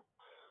warfare,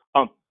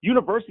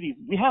 universities,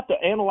 we have to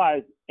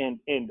analyze and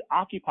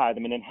occupy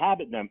them and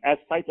inhabit them as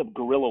sites of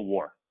guerrilla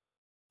war.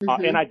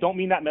 Mm-hmm. And I don't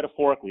mean that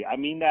metaphorically. I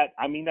mean that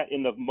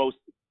in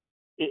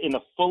the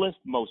fullest,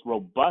 most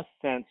robust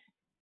sense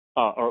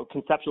or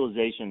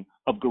conceptualization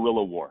of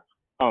guerrilla war.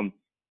 And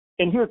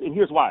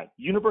here's why.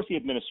 University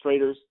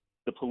administrators,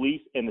 the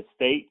police, and the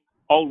state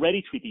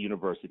already treat the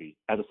university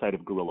as a site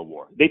of guerrilla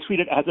war. They treat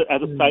it as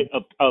a site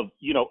of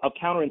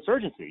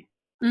counterinsurgency.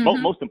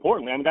 Mm-hmm. Most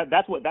importantly, I mean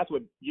that's what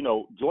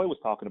Joy was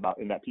talking about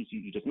in that piece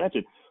you just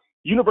mentioned.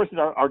 Universities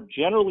are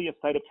generally a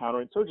site of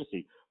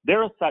counterinsurgency.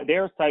 They're a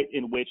site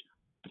in which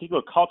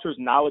particular cultures,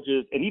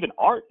 knowledges, and even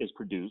art is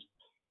produced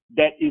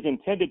that is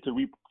intended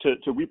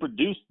to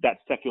reproduce that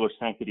secular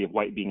sanctity of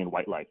white being and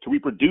white life, to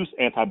reproduce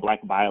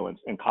anti-Black violence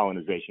and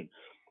colonization.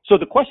 So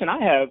the question I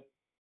have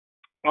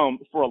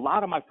for a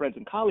lot of my friends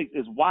and colleagues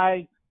is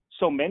why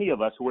so many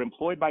of us who are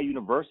employed by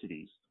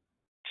universities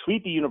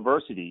treat the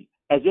university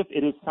as if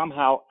it is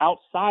somehow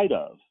outside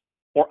of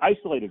or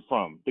isolated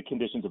from the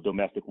conditions of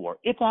domestic war.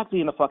 It's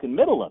actually in the fucking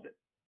middle of it.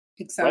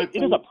 right? It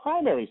is Exactly. a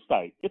primary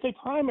site. It's a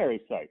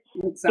primary site.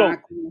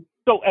 Exactly.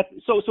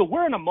 So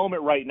we're in a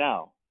moment right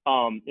now,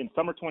 in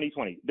summer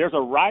 2020. There's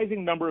a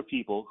rising number of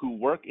people who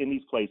work in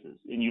these places,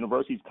 in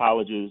universities,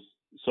 colleges,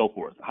 so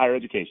forth, higher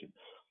education,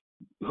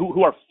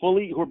 who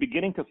are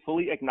beginning to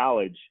fully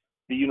acknowledge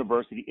the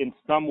university in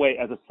some way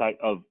as a site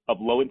of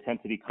low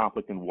intensity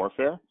conflict and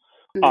warfare.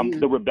 Hmm.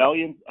 The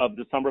rebellions of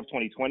the summer of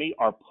 2020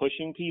 are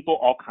pushing people,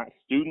 all kinds,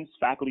 students,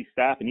 faculty,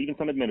 staff, and even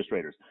some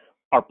administrators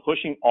are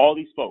pushing all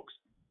these folks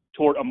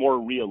toward a more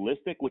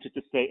realistic, which is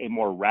to say a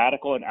more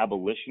radical and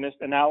abolitionist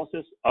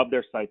analysis of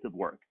their sites of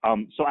work.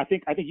 So I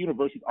think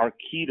universities are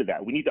key to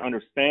that. We need to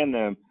understand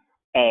them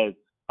as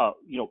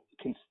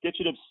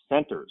constitutive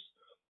centers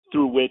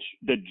through which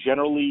the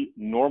generally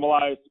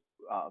normalized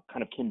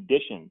kind of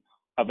condition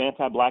of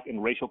anti-Black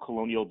and racial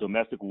colonial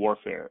domestic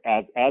warfare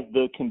as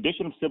the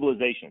condition of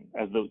civilization,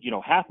 as the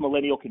half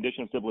millennial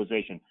condition of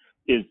civilization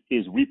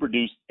is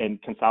reproduced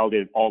and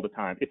consolidated all the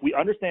time. If we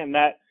understand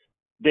that,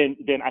 then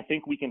I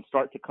think we can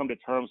start to come to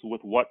terms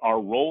with what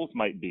our roles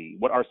might be,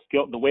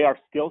 the way our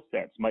skill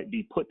sets might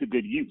be put to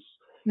good use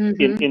Hmm.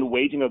 in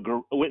waging a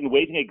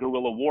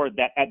guerrilla war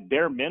that at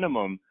bare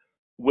minimum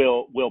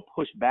will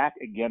push back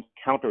against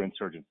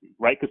counterinsurgency,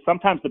 right? Because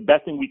sometimes the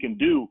best thing we can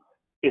do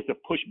is to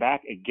push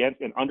back against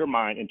and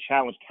undermine and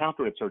challenge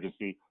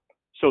counterinsurgency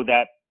so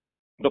that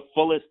the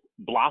fullest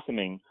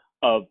blossoming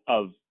of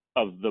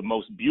the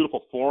most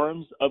beautiful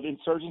forms of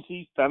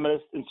insurgency,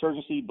 feminist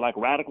insurgency, Black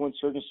radical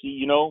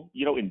insurgency,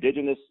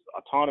 indigenous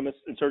autonomous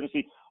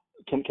insurgency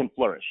can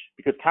flourish,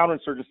 because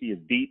counterinsurgency is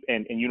deep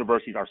and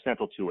universities are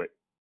central to it.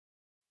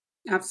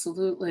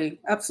 Absolutely.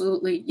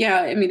 Absolutely.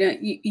 Yeah. I mean,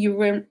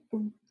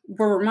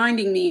 were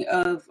reminding me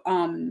of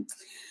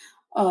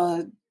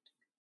uh,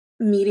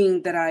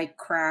 meeting that I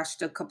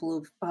crashed a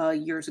couple of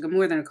years ago,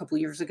 more than a couple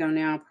of years ago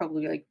now,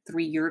 probably like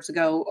 3 years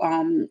ago,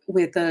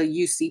 with a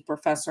UC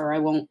professor. I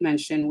won't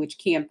mention which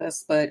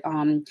campus, but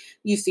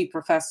UC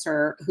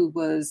professor who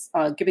was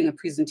giving a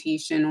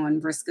presentation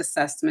on risk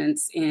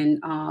assessments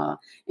in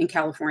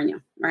California,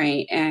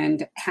 right,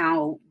 and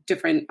how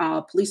different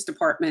police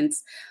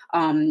departments,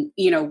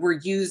 were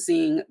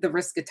using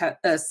the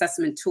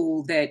assessment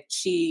tool that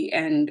she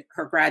and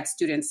her grad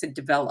students had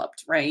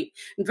developed, right.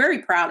 I'm very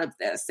proud of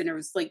this. And there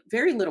was like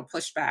very little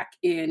pushback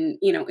in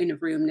the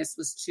room. This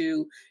was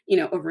to,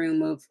 a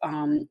room of,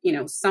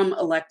 some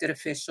elected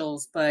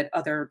officials, but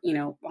other,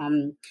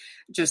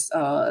 just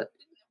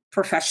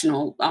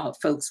professional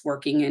folks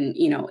working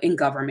in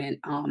government.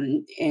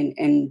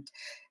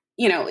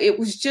 It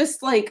was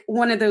just like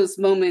one of those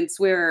moments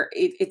where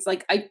it's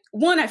like I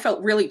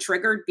felt really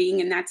triggered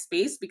being in that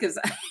space because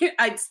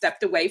I'd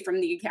stepped away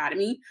from the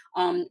academy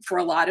for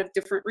a lot of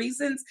different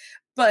reasons.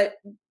 But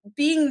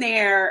being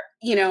there,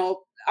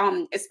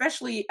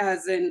 especially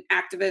as an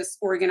activist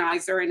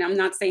organizer, and I'm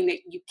not saying that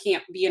you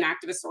can't be an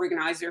activist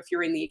organizer if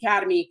you're in the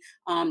academy,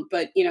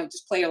 but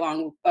just play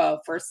along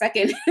for a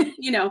second.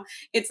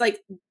 It's like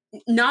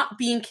not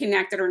being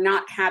connected or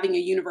not having a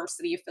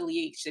university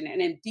affiliation,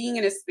 and in being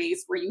in a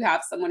space where you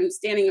have someone who's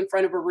standing in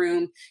front of a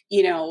room,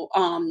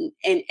 and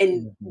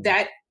Mhm.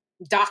 that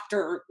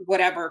doctor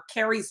whatever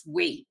carries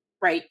weight,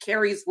 right,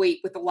 carries weight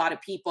with a lot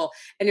of people,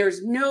 and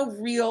there's no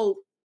real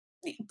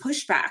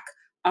pushback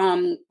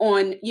on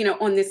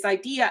this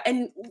idea,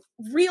 and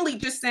really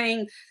just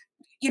saying,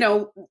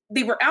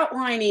 they were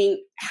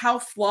outlining how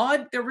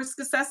flawed their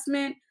risk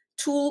assessment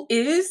tool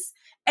is.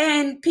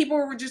 And people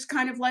were just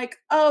kind of like,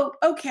 oh,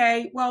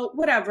 okay, well,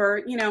 whatever,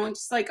 and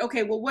just like,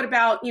 okay, well, what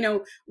about,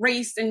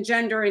 race and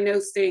gender and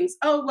those things?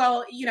 Oh,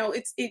 well,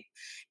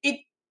 it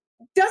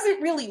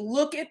doesn't really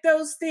look at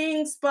those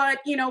things, but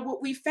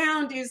what we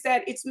found is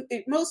that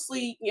it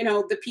mostly,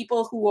 the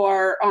people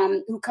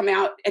who come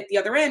out at the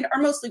other end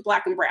are mostly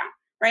Black and brown,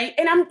 right?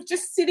 And I'm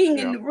just sitting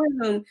in Yeah. the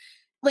room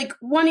like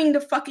wanting to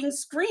fucking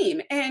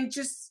scream and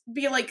just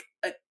be like,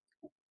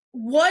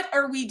 what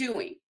are we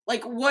doing?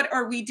 Like, what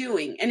are we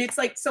doing? And it's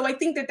like, so I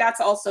think that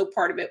that's also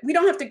part of it. We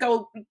don't have to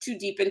go too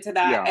deep into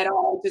that Yeah. at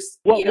all. Just,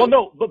 Well,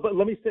 no, but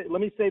let me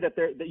say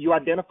that you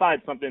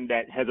identified something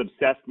that has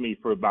obsessed me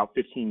for about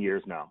 15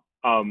 years now,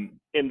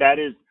 and that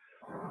is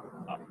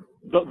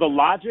the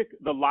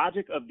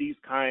logic of these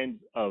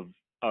kinds of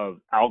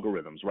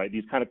algorithms, right?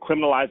 These kind of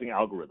criminalizing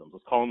algorithms.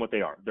 Let's call them what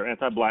they are. They're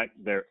anti-Black.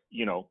 They're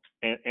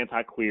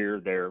anti-queer.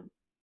 They're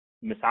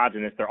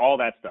misogynist. They're all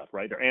that stuff,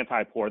 right? They're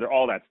anti-poor. They're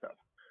all that stuff.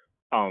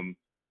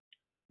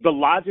 The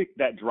logic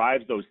that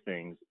drives those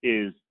things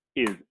is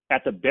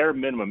at the bare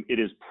minimum, it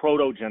is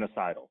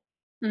proto-genocidal.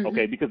 Mhm.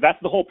 Okay, because that's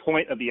the whole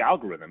point of the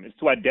algorithm, is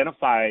to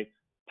identify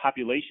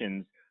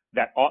populations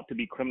that ought to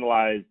be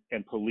criminalized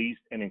and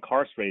policed and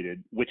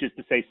incarcerated, which is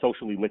to say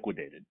socially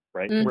liquidated,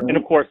 right? Mhm. And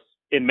of course,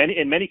 in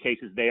many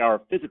cases, they are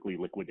physically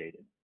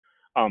liquidated,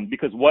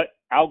 because what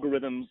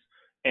algorithms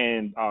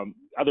and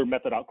other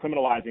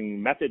criminalizing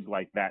methods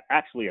like that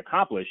actually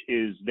accomplish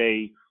is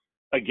they,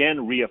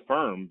 again,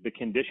 reaffirm the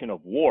condition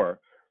of war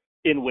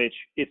in which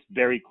it's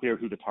very clear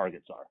who the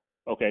targets are.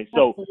 Okay,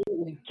 so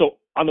Absolutely.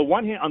 on the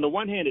one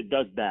hand, it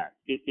does that.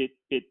 It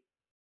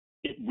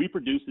it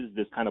reproduces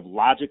this kind of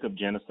logic of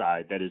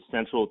genocide that is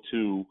central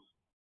to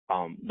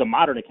the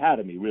modern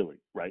academy, really,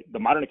 right? The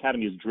modern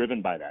academy is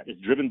driven by that.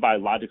 It's driven by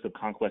logics of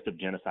conquest, of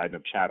genocide, and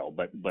of chattel,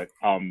 but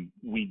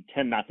we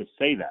tend not to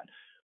say that.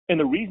 And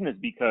the reason is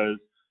because,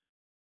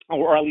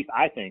 or at least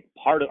I think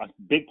a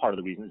big part of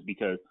the reason is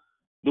because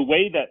the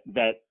way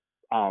that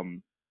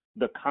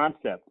the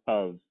concept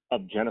of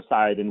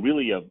genocide and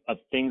really of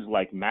things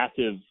like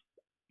massive,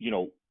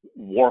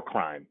 war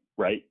crime,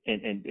 right?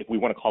 And if we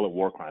want to call it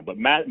war crime, but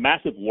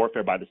massive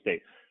warfare by the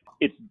state,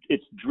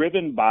 it's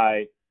driven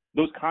by,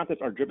 those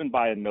concepts are driven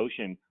by a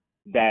notion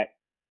that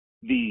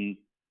the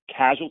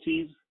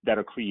casualties that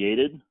are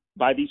created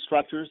by these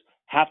structures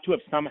have to have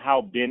somehow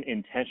been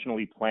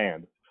intentionally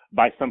planned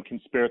by some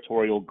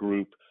conspiratorial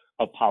group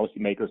of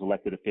policymakers,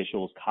 elected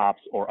officials,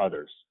 cops, or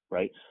others,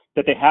 right?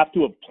 That they have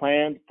to have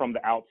planned from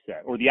the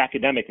outset, or the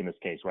academic in this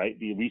case, right?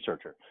 The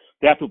researcher.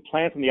 They have to have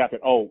planned from the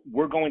outset,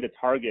 we're going to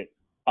target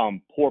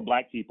poor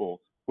Black people.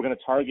 We're going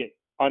to target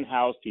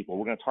unhoused people.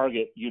 We're going to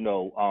target,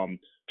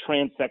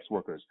 trans sex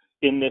workers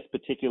in this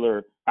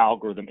particular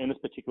algorithm, in this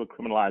particular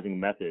criminalizing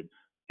method.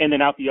 And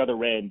then out the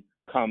other end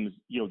comes,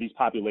 these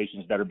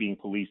populations that are being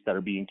policed, that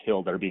are being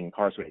killed, that are being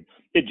incarcerated.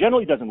 It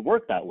generally doesn't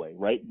work that way,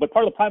 right? But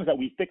part of the problem is that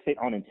we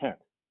fixate on intent.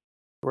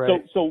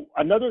 Right. So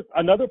another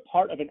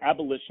part of an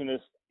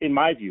abolitionist, in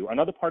my view,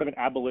 another part of an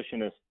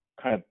abolitionist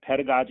kind of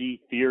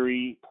pedagogy,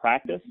 theory,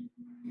 practice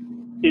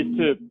is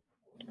to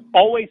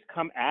always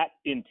come at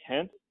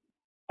intent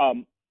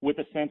with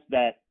the sense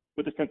that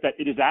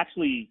it is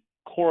actually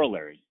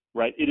corollary,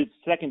 right? It is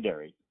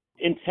secondary.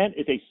 Intent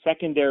is a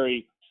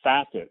secondary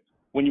facet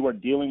when you are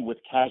dealing with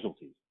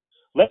casualties.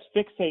 Let's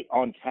fixate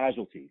on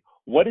casualty.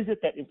 What is it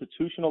that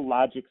institutional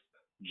logics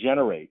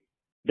generate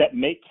that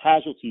make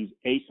casualties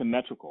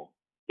asymmetrical?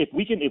 If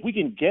we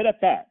can get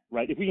at that,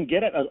 right? If we can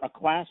get at a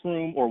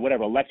classroom or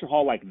whatever, a lecture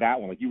hall like that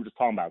one, like you were just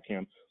talking about,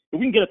 Kim, if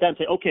we can get at that and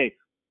say, okay,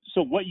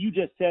 so what you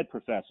just said,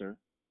 Professor,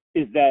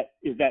 is that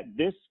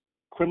this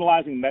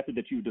criminalizing method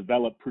that you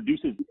developed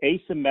produces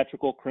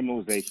asymmetrical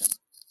criminalization,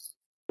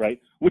 right?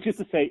 Which is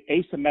to say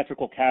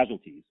asymmetrical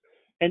casualties.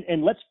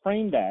 And let's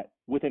frame that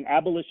with an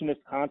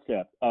abolitionist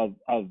concept of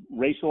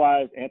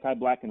racialized,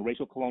 anti-Black, and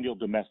racial colonial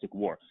domestic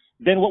war.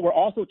 Then what we're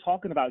also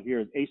talking about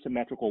here is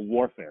asymmetrical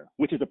warfare,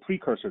 which is a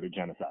precursor to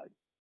genocide.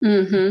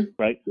 Mm-hmm.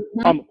 Right?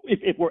 Mm-hmm.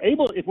 If we're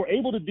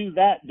able to do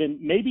that, then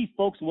maybe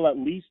folks will at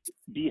least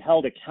be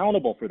held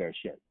accountable for their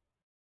shit,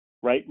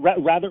 right?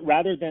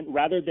 Rather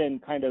than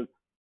kind of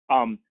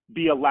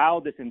be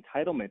allowed this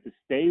entitlement to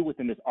stay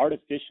within this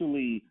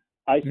artificially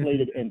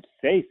isolated and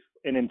safe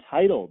and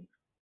entitled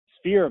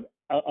sphere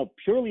of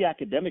purely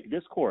academic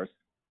discourse,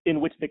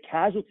 in which the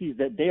casualties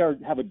that they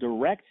have a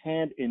direct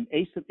hand in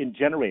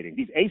generating,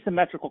 these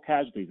asymmetrical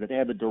casualties that they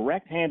have a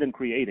direct hand in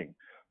creating,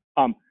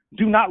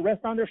 do not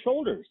rest on their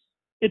shoulders.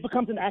 It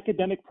becomes an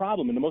academic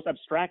problem in the most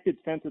abstracted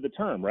sense of the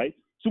term, right?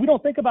 So we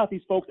don't think about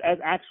these folks as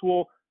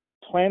actual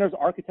planners,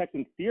 architects,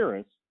 and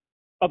theorists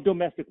of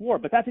domestic war,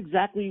 but that's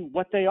exactly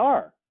what they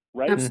are,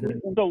 right? Absolutely.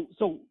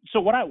 So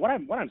what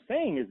I'm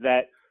saying is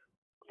that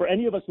for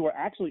any of us who are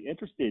actually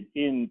interested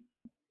in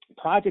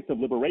projects of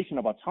liberation,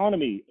 of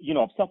autonomy,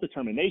 of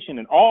self-determination,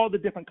 and all the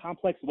different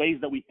complex ways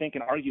that we think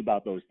and argue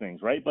about those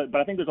things, right? But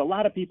I think there's a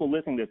lot of people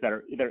listening to this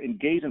that are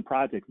engaged in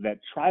projects that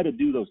try to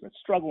do those, that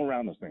struggle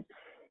around those things.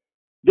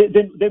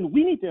 Then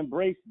we need to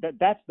embrace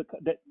that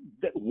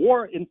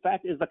war, in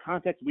fact, is the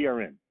context we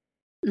are in,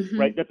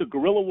 right? That the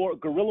guerrilla war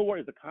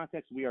is the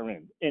context we are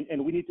in,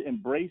 and we need to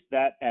embrace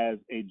that as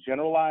a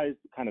generalized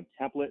kind of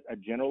template, a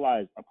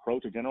generalized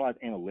approach, a generalized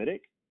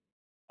analytic.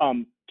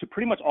 To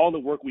pretty much all the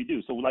work we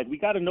do. So like, we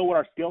got to know what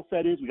our skill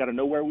set is. We got to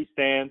know where we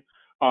stand.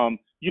 A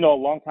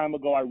long time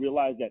ago, I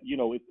realized that,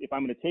 if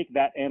I'm going to take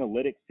that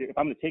analytics, if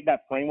I'm going to take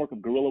that framework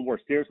of guerrilla war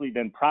seriously,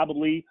 then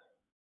probably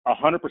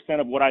 100%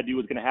 of what I do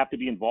is going to have to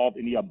be involved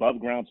in the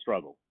above ground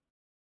struggle.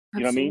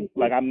 You Absolutely. know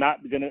what I mean?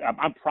 Like,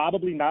 I'm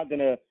probably not going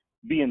to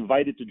be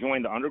invited to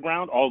join the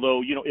underground.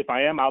 Although, if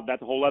I am out,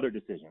 that's a whole other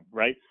decision,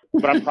 right?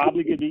 But I'm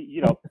probably going to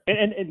be,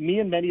 and me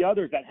and many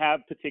others that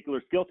have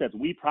particular skill sets,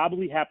 we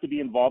probably have to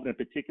be involved in a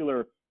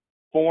particular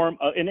form.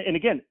 And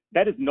again,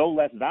 that is no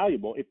less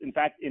valuable. It's, in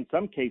fact, in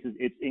some cases,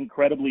 it's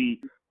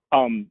incredibly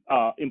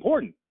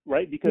important,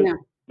 right? Because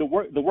the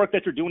work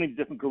that you're doing in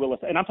different guerrillas,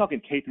 and I'm talking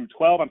K through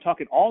 12, I'm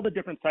talking all the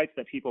different sites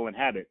that people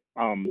inhabit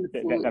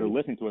that are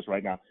listening to us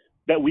right now,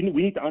 that we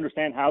need to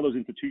understand how those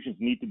institutions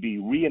need to be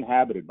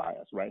re-inhabited by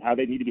us, right? How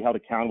they need to be held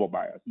accountable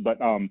by us. But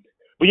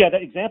yeah,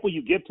 that example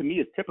you give to me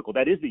is typical.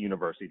 That is the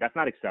university. That's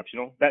not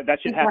exceptional. That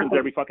shit happens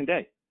every fucking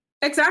day.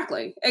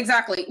 Exactly.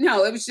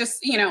 No, it was just,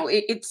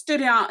 it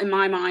stood out in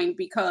my mind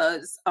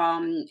because,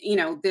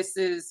 this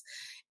is,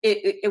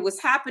 it was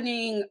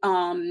happening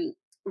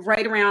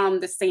right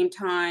around the same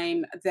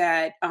time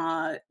that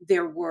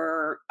there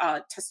were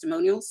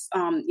testimonials,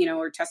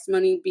 or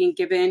testimony being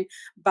given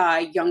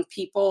by young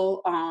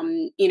people,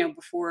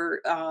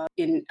 before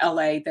in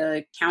LA,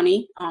 the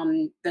county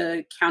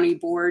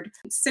board,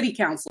 city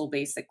council,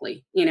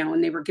 basically,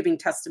 and they were giving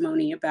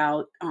testimony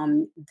about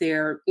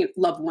their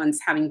loved ones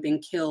having been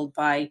killed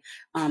by,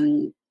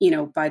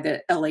 by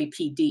the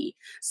LAPD.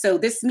 So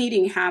this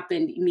meeting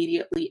happened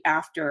immediately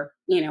after,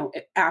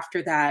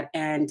 after that.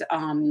 And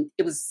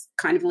it was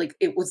kind of like,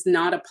 it was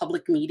not a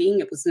public meeting.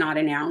 It was not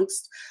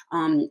announced.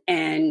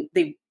 And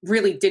they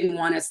really didn't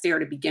want us there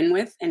to begin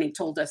with. And they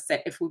told us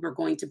that if we were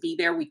going to be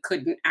there, we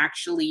couldn't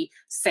actually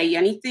say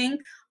anything.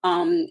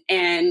 And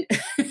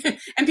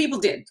and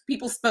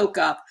people spoke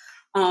up.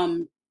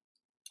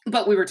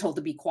 But we were told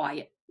to be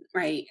quiet,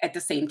 right, at the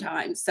same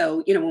time.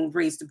 So, when we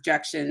raised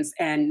objections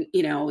and,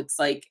 it's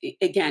like,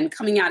 again,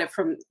 coming at it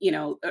from,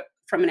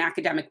 from an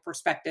academic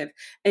perspective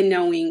and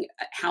knowing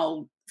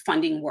how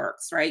funding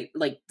works, right?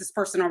 Like this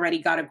person already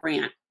got a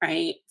grant,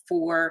 right,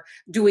 for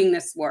doing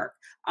this work.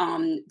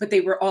 But they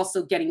were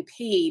also getting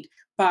paid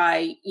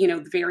by,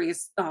 the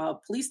various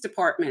police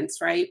departments,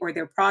 right? Or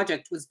their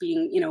project was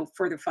being,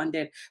 further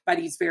funded by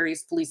these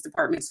various police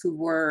departments who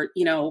were,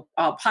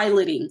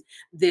 piloting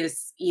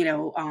this,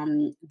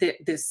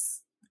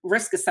 this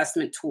risk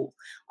assessment tool.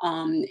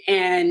 And,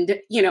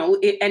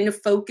 and the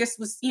focus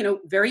was,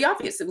 very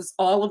obvious. It was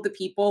all of the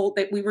people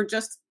that we were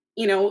just,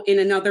 in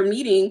another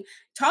meeting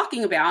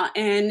talking about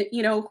and,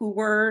 who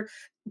were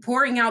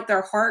pouring out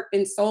their heart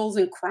and souls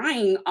and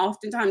crying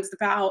oftentimes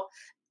about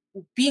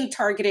being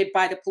targeted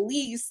by the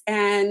police.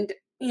 And,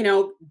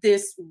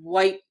 this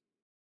white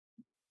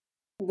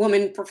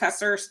woman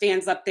professor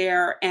stands up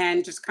there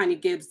and just kind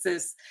of gives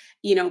this,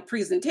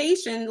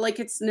 presentation like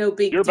it's no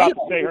big deal. You're about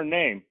to say her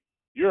name.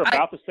 You're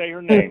about to say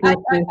her name. I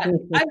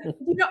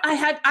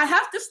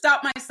have to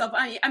stop myself.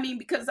 I mean,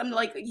 because I'm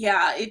like,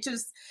 yeah, it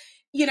just,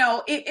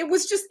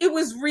 it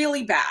was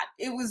really bad.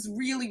 It was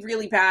really,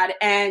 really bad.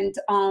 And,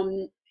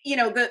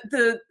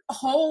 the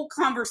whole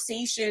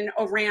conversation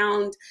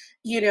around,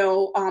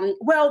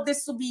 well,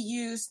 this will be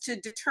used to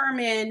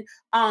determine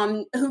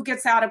who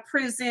gets out of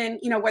prison,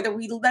 whether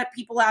we let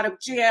people out of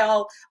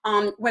jail,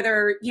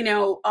 whether,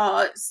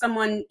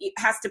 someone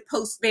has to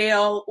post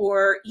bail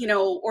or,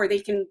 or they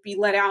can be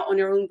let out on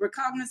their own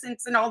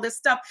recognizance and all this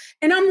stuff.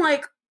 And I'm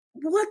like,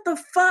 what the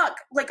fuck?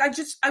 Like,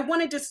 I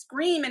wanted to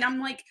scream and I'm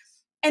like,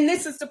 and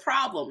this is the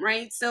problem,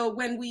 right? So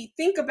when we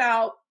think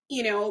about,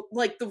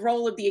 like the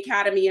role of the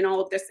academy and all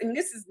of this, and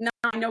this is not,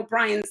 I know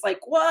Brian's like,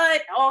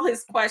 what? All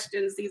his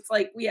questions. He's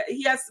like,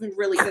 he has some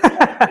really good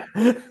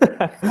questions.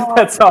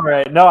 That's all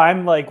right. No,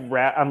 I'm like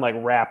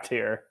wrapped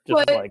here.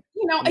 Just but, like,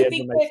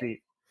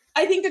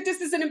 I think that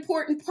this is an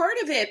important part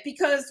of it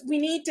because we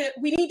need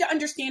to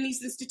understand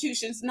these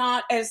institutions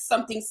not as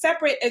something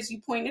separate, as you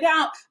pointed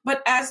out,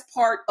 but as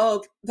part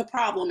of the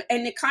problem.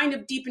 And the kind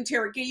of deep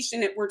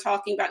interrogation that we're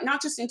talking about,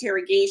 not just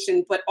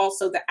interrogation, but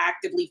also the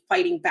actively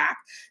fighting back.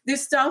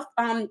 This stuff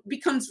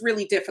becomes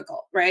really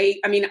difficult, right?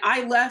 I mean,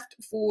 I left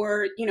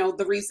for,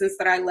 the reasons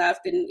that I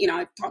left, and,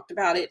 I've talked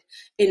about it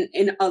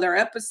in other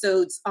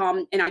episodes,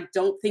 and I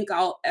don't think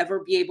I'll ever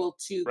be able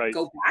to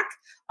go back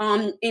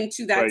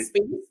into that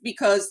space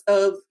because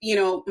of,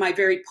 my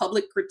very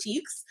public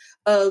critiques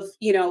of,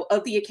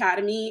 of the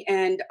academy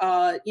and,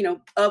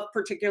 of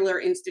particular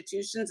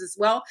institutions as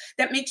well.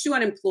 That makes you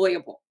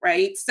unemployable,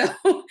 right? So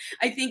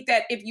I think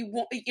that if you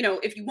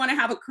want to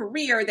have a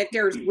career, that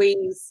there's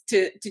ways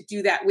to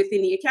do that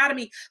within the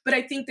academy. But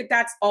I think that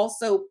that's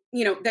also,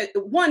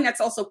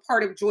 that's also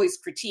part of Joy's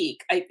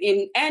critique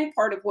and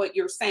part of what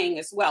you're saying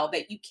as well,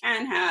 that you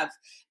can have,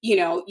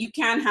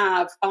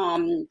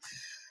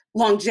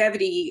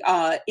 longevity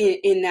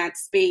in that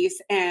space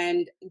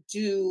and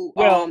do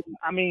well.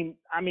 I mean,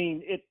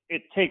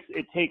 it takes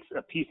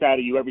a piece out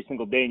of you every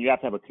single day, and you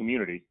have to have a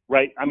community,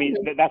 right? I mean,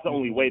 that's the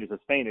only way to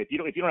sustain it. If you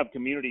don't have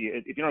community,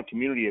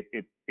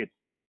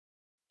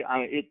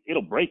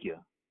 it'll break you.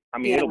 I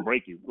mean, it'll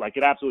break you. Like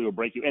it absolutely will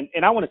break you.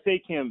 And I want to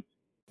say, Kim,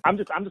 I'm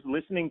just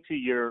listening to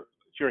your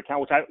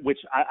account, which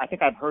I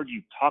think I've heard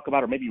you talk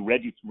about, or maybe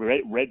read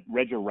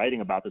your writing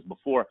about this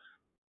before.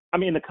 I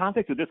mean, in the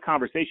context of this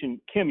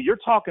conversation, Kim, you're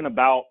talking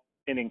about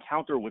an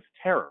encounter with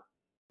terror.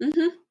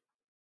 Mm-hmm.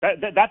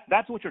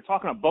 That's what you're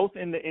talking about, both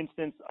in the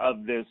instance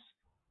of this,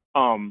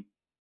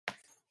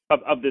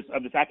 of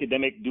this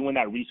academic doing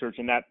that research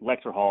in that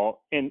lecture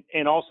hall, and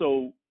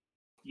also,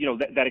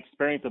 that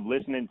experience of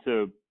listening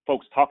to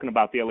folks talking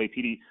about the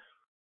LAPD.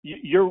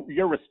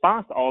 Your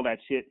response to all that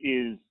shit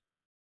is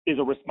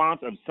a response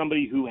of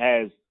somebody who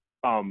has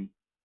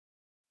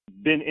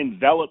been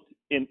enveloped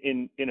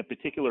in a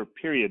particular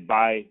period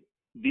by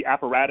the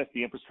apparatus,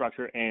 the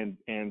infrastructure, and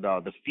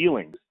the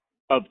feelings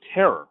of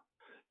terror,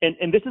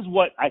 and this is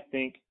what I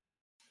think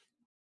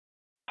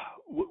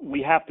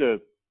we have to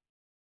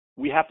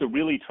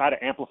really try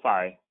to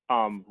amplify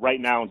right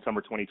now in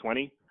summer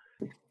 2020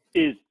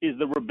 is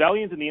the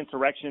rebellions and the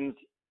insurrections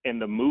and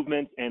the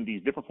movements and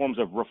these different forms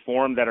of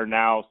reform that are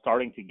now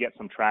starting to get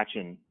some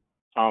traction.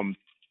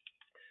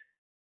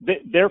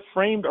 They're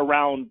framed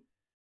around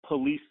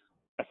police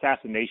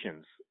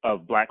assassinations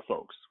of Black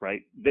folks,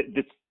 right?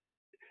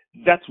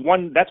 That's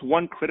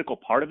one critical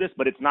part of this,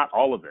 but it's not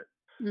all of it.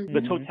 Mm-hmm.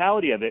 The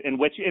totality of it, and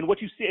what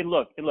you see, and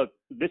look,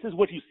 this is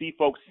what you see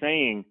folks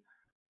saying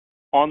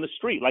on the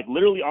street, like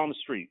literally on the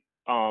street,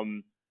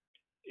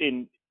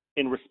 in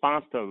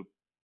response to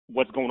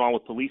what's going on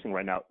with policing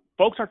right now.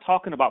 folks are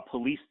talking about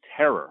police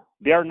terror.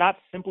 They are not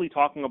simply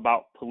talking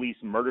about police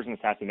murders and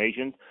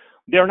assassinations.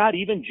 They're not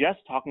even just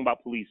talking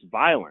about police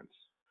violence.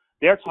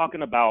 They're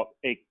talking about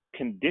a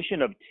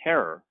condition of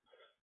terror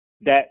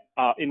that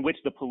in which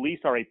the police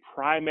are a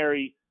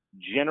primary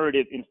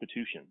generative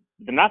institution.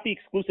 They're not the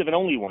exclusive and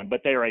only one,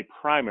 but they are a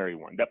primary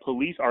one. That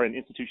police are an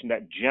institution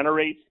that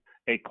generates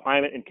a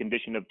climate and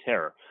condition of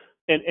terror.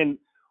 And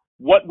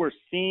what we're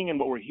seeing and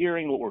what we're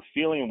hearing, what we're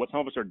feeling, and what some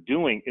of us are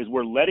doing is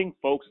we're letting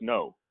folks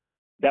know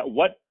that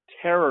what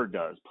terror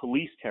does,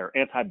 police terror,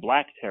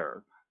 anti-Black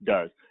terror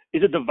does,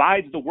 is it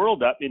divides the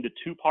world up into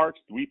 2 parts,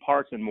 3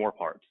 parts, and more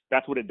parts.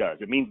 That's what it does.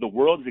 It means the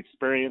world is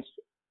experienced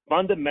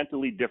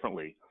fundamentally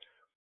differently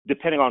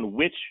depending on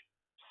which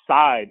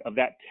side of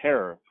that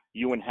terror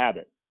you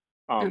inhabit.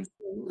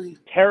 Absolutely.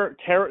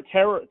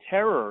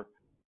 Terror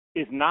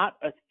is not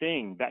a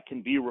thing that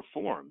can be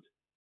reformed.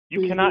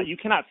 You cannot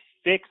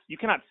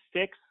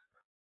fix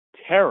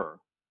terror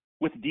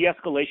with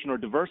de-escalation or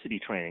diversity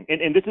training.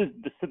 And this is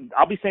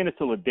I'll be saying this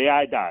till the day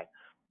I die.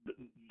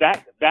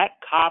 That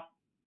cop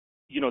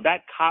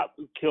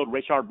who killed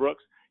Rayshard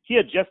Brooks, he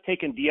had just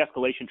taken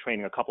de-escalation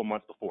training a couple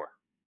months before,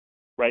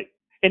 right?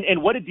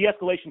 And what did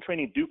de-escalation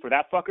training do for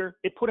that fucker?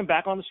 It put him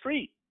back on the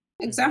street.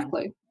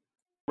 Exactly.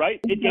 Right?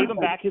 It gave him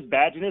back his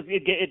badge, and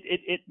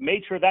it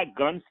made sure that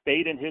gun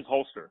stayed in his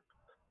holster.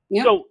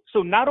 Yeah.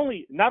 So not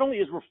only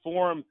is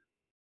reform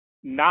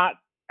not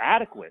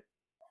adequate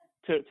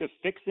to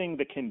fixing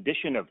the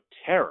condition of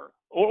terror,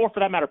 or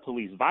for that matter,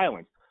 police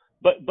violence,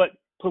 but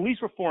police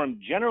reform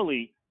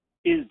generally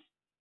is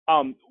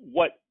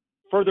what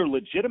further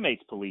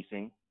legitimates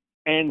policing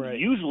and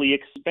usually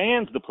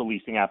expands the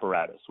policing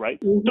apparatus, right?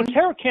 So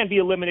terror can't be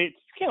eliminated.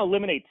 You can't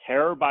eliminate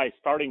terror by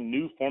starting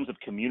new forms of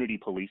community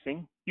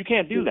policing. You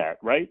can't do that,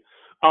 right?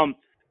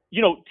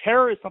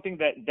 Terror is something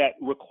that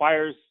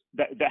requires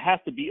that has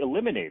to be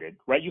eliminated,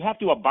 right? You have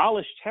to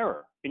abolish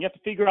terror, and you have to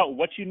figure out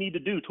what you need to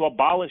do to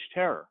abolish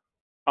terror.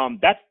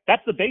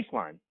 That's the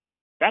baseline.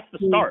 That's the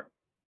start,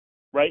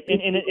 right?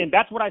 And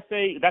that's what I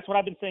say. That's what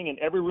I've been saying in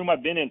every room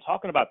I've been in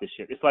talking about this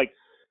shit. It's like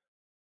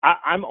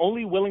I'm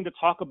only willing to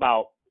talk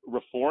about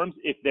reforms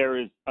if there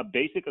is a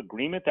basic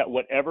agreement that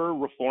whatever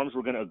reforms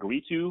we're going to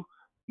agree to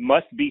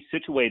must be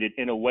situated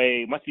in a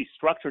way, must be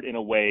structured in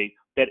a way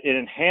that it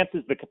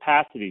enhances the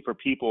capacity for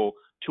people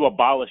to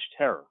abolish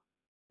terror,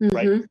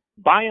 right?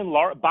 By and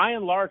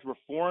large,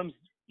 reforms,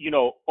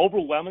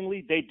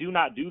 overwhelmingly, they do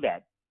not do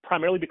that,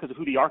 primarily because of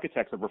who the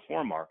architects of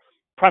reform are.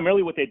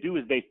 Primarily what they do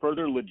is they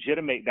further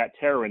legitimate that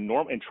terror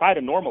and try to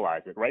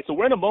normalize it, right? So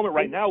we're in a moment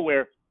right now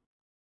where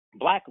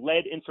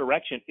Black-led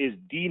insurrection is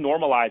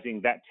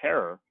denormalizing that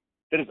terror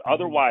that is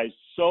otherwise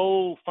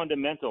so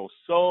fundamental,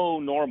 so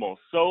normal,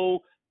 so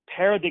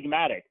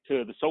paradigmatic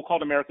to the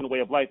so-called American way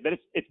of life that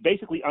it's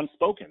basically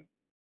unspoken.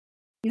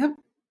 Yep.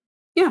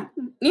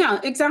 Yeah,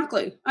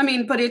 exactly. I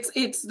mean, but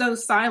it's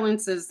those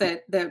silences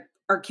that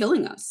are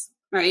killing us,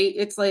 right?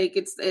 It's like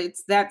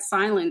it's that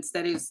silence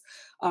that is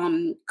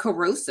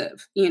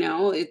corrosive,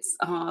 It's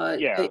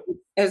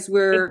as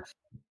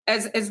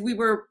we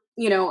were,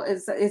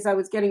 as I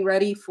was getting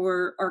ready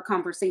for our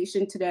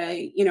conversation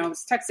today, I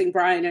was texting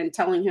Brian and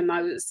telling him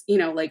I was,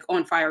 like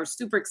on fire,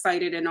 super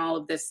excited and all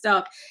of this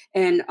stuff.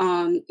 And,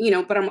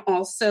 but I'm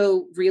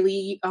also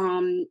really,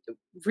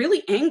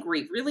 really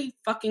angry, really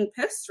fucking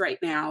pissed right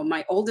now.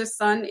 My oldest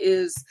son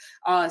is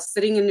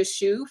sitting in the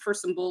shoe for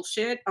some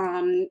bullshit,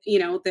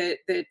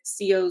 that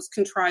COs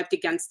contrived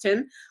against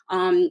him.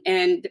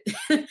 And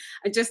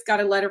I just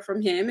got a letter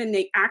from him, and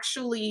they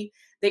actually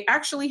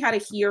had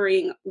a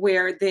hearing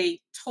where they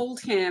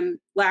told him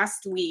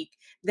last week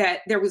that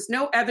there was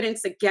no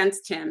evidence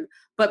against him,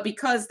 but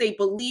because they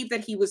believe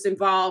that he was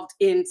involved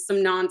in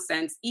some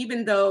nonsense,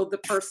 even though the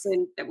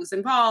person that was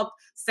involved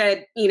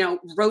said,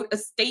 wrote a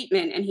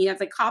statement, and he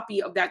has a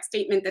copy of that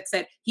statement that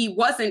said he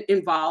wasn't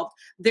involved,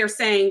 they're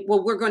saying,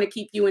 well, we're going to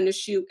keep you in the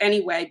shoe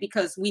anyway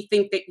because we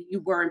think that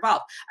you were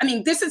involved. I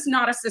mean, this is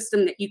not a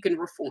system that you can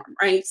reform,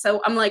 right?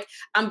 So I'm like,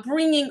 I'm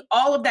bringing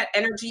all of that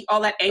energy,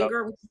 all that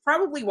anger, which is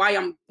probably why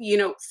I'm,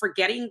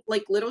 forgetting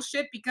like little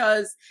shit,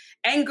 because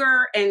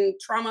anger and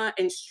trauma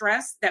and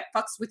stress, that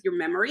fucks with your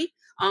memory.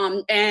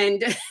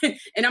 And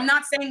I'm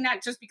not saying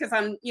that just because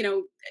I'm,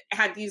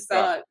 had these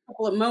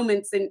couple of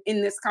moments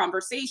in this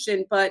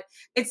conversation, but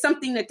it's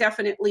something that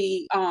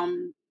definitely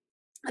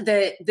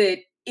that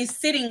is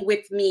sitting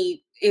with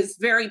me, is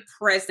very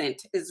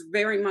present, is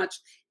very much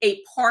a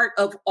part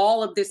of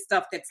all of this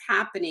stuff that's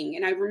happening.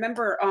 And I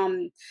remember,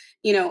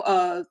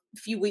 a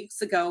few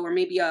weeks ago, or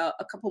maybe a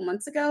couple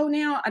months ago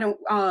now, I don't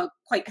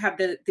quite have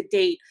the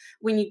date,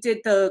 when you did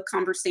the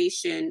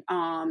conversation,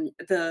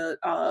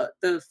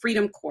 the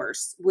Freedom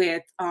Course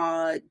with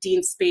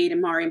Dean Spade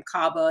and Mariam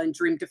Kaba and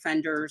Dream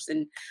Defenders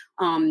and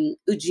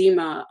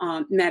Ujima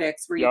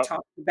Medics, where you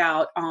talked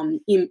about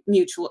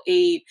mutual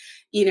aid,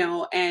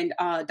 and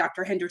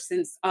Dr.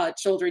 Henderson's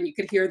children. You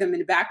could hear them in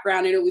the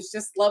background, and it was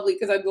just lovely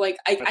because I'd be like,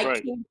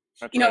 I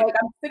That's You know, right. like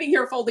I'm sitting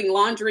here folding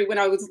laundry when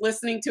I was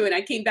listening to it.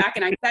 I came back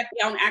and I sat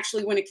down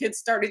actually when a kid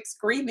started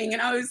screaming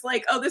and I was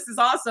like, oh, this is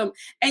awesome.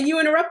 And you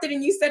interrupted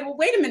and you said, well,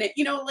 wait a minute,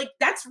 you know, like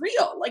that's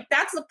real. Like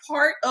that's a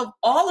part of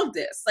all of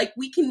this. Like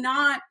we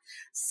cannot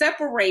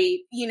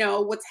separate, you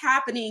know, what's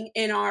happening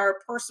in our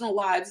personal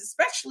lives,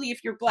 especially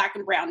if you're Black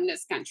and brown in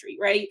this country,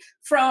 right?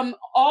 From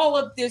all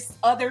of this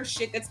other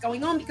shit that's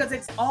going on, because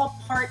it's all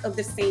part of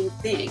the same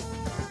thing.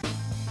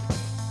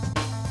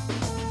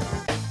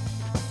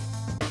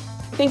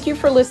 Thank you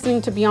for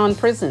listening to Beyond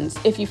Prisons.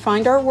 If you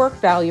find our work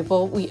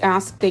valuable, we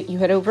ask that you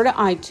head over to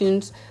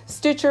iTunes,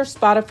 Stitcher,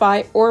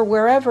 Spotify, or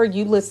wherever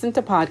you listen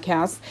to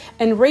podcasts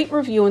and rate,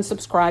 review, and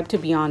subscribe to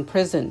Beyond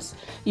Prisons.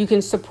 You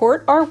can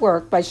support our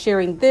work by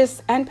sharing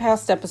this and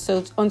past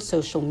episodes on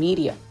social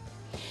media.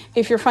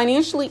 If you're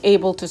financially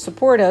able to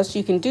support us,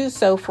 you can do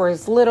so for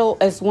as little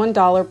as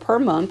 $1 per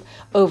month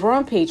over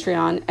on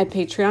Patreon at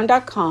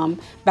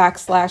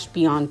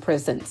patreon.com/Beyond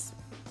Prisons.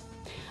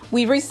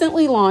 We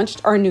recently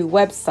launched our new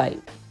website,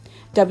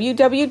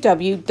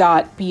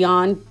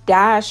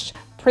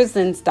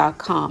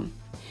 www.beyond-prisons.com.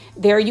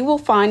 There you will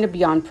find a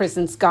Beyond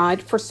Prisons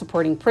guide for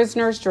supporting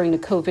prisoners during the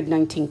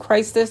COVID-19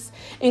 crisis,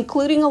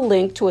 including a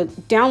link to a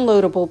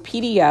downloadable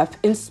PDF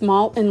in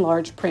small and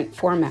large print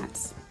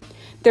formats.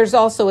 There's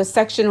also a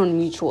section on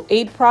mutual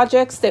aid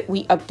projects that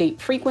we update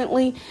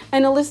frequently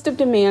and a list of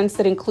demands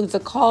that includes a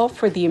call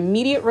for the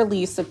immediate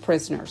release of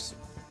prisoners.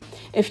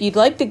 If you'd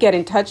like to get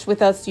in touch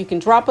with us, you can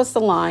drop us a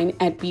line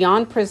at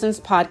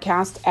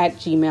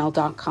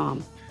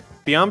beyondprisonspodcast@gmail.com.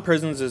 Beyond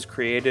Prisons is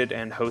created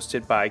and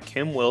hosted by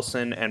Kim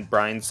Wilson and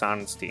Brian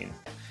Sonnenstein.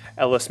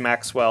 Ellis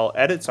Maxwell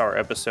edits our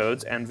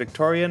episodes, and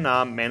Victoria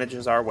Nam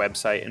manages our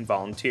website and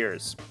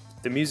volunteers.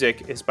 The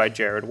music is by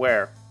Jared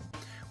Ware.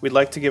 We'd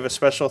like to give a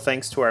special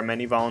thanks to our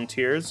many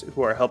volunteers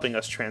who are helping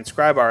us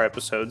transcribe our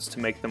episodes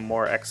to make them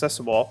more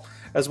accessible,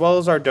 as well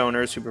as our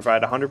donors who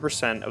provide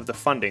 100% of the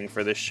funding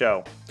for this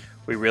show.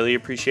 We really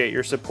appreciate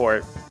your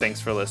support.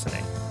 Thanks for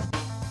listening.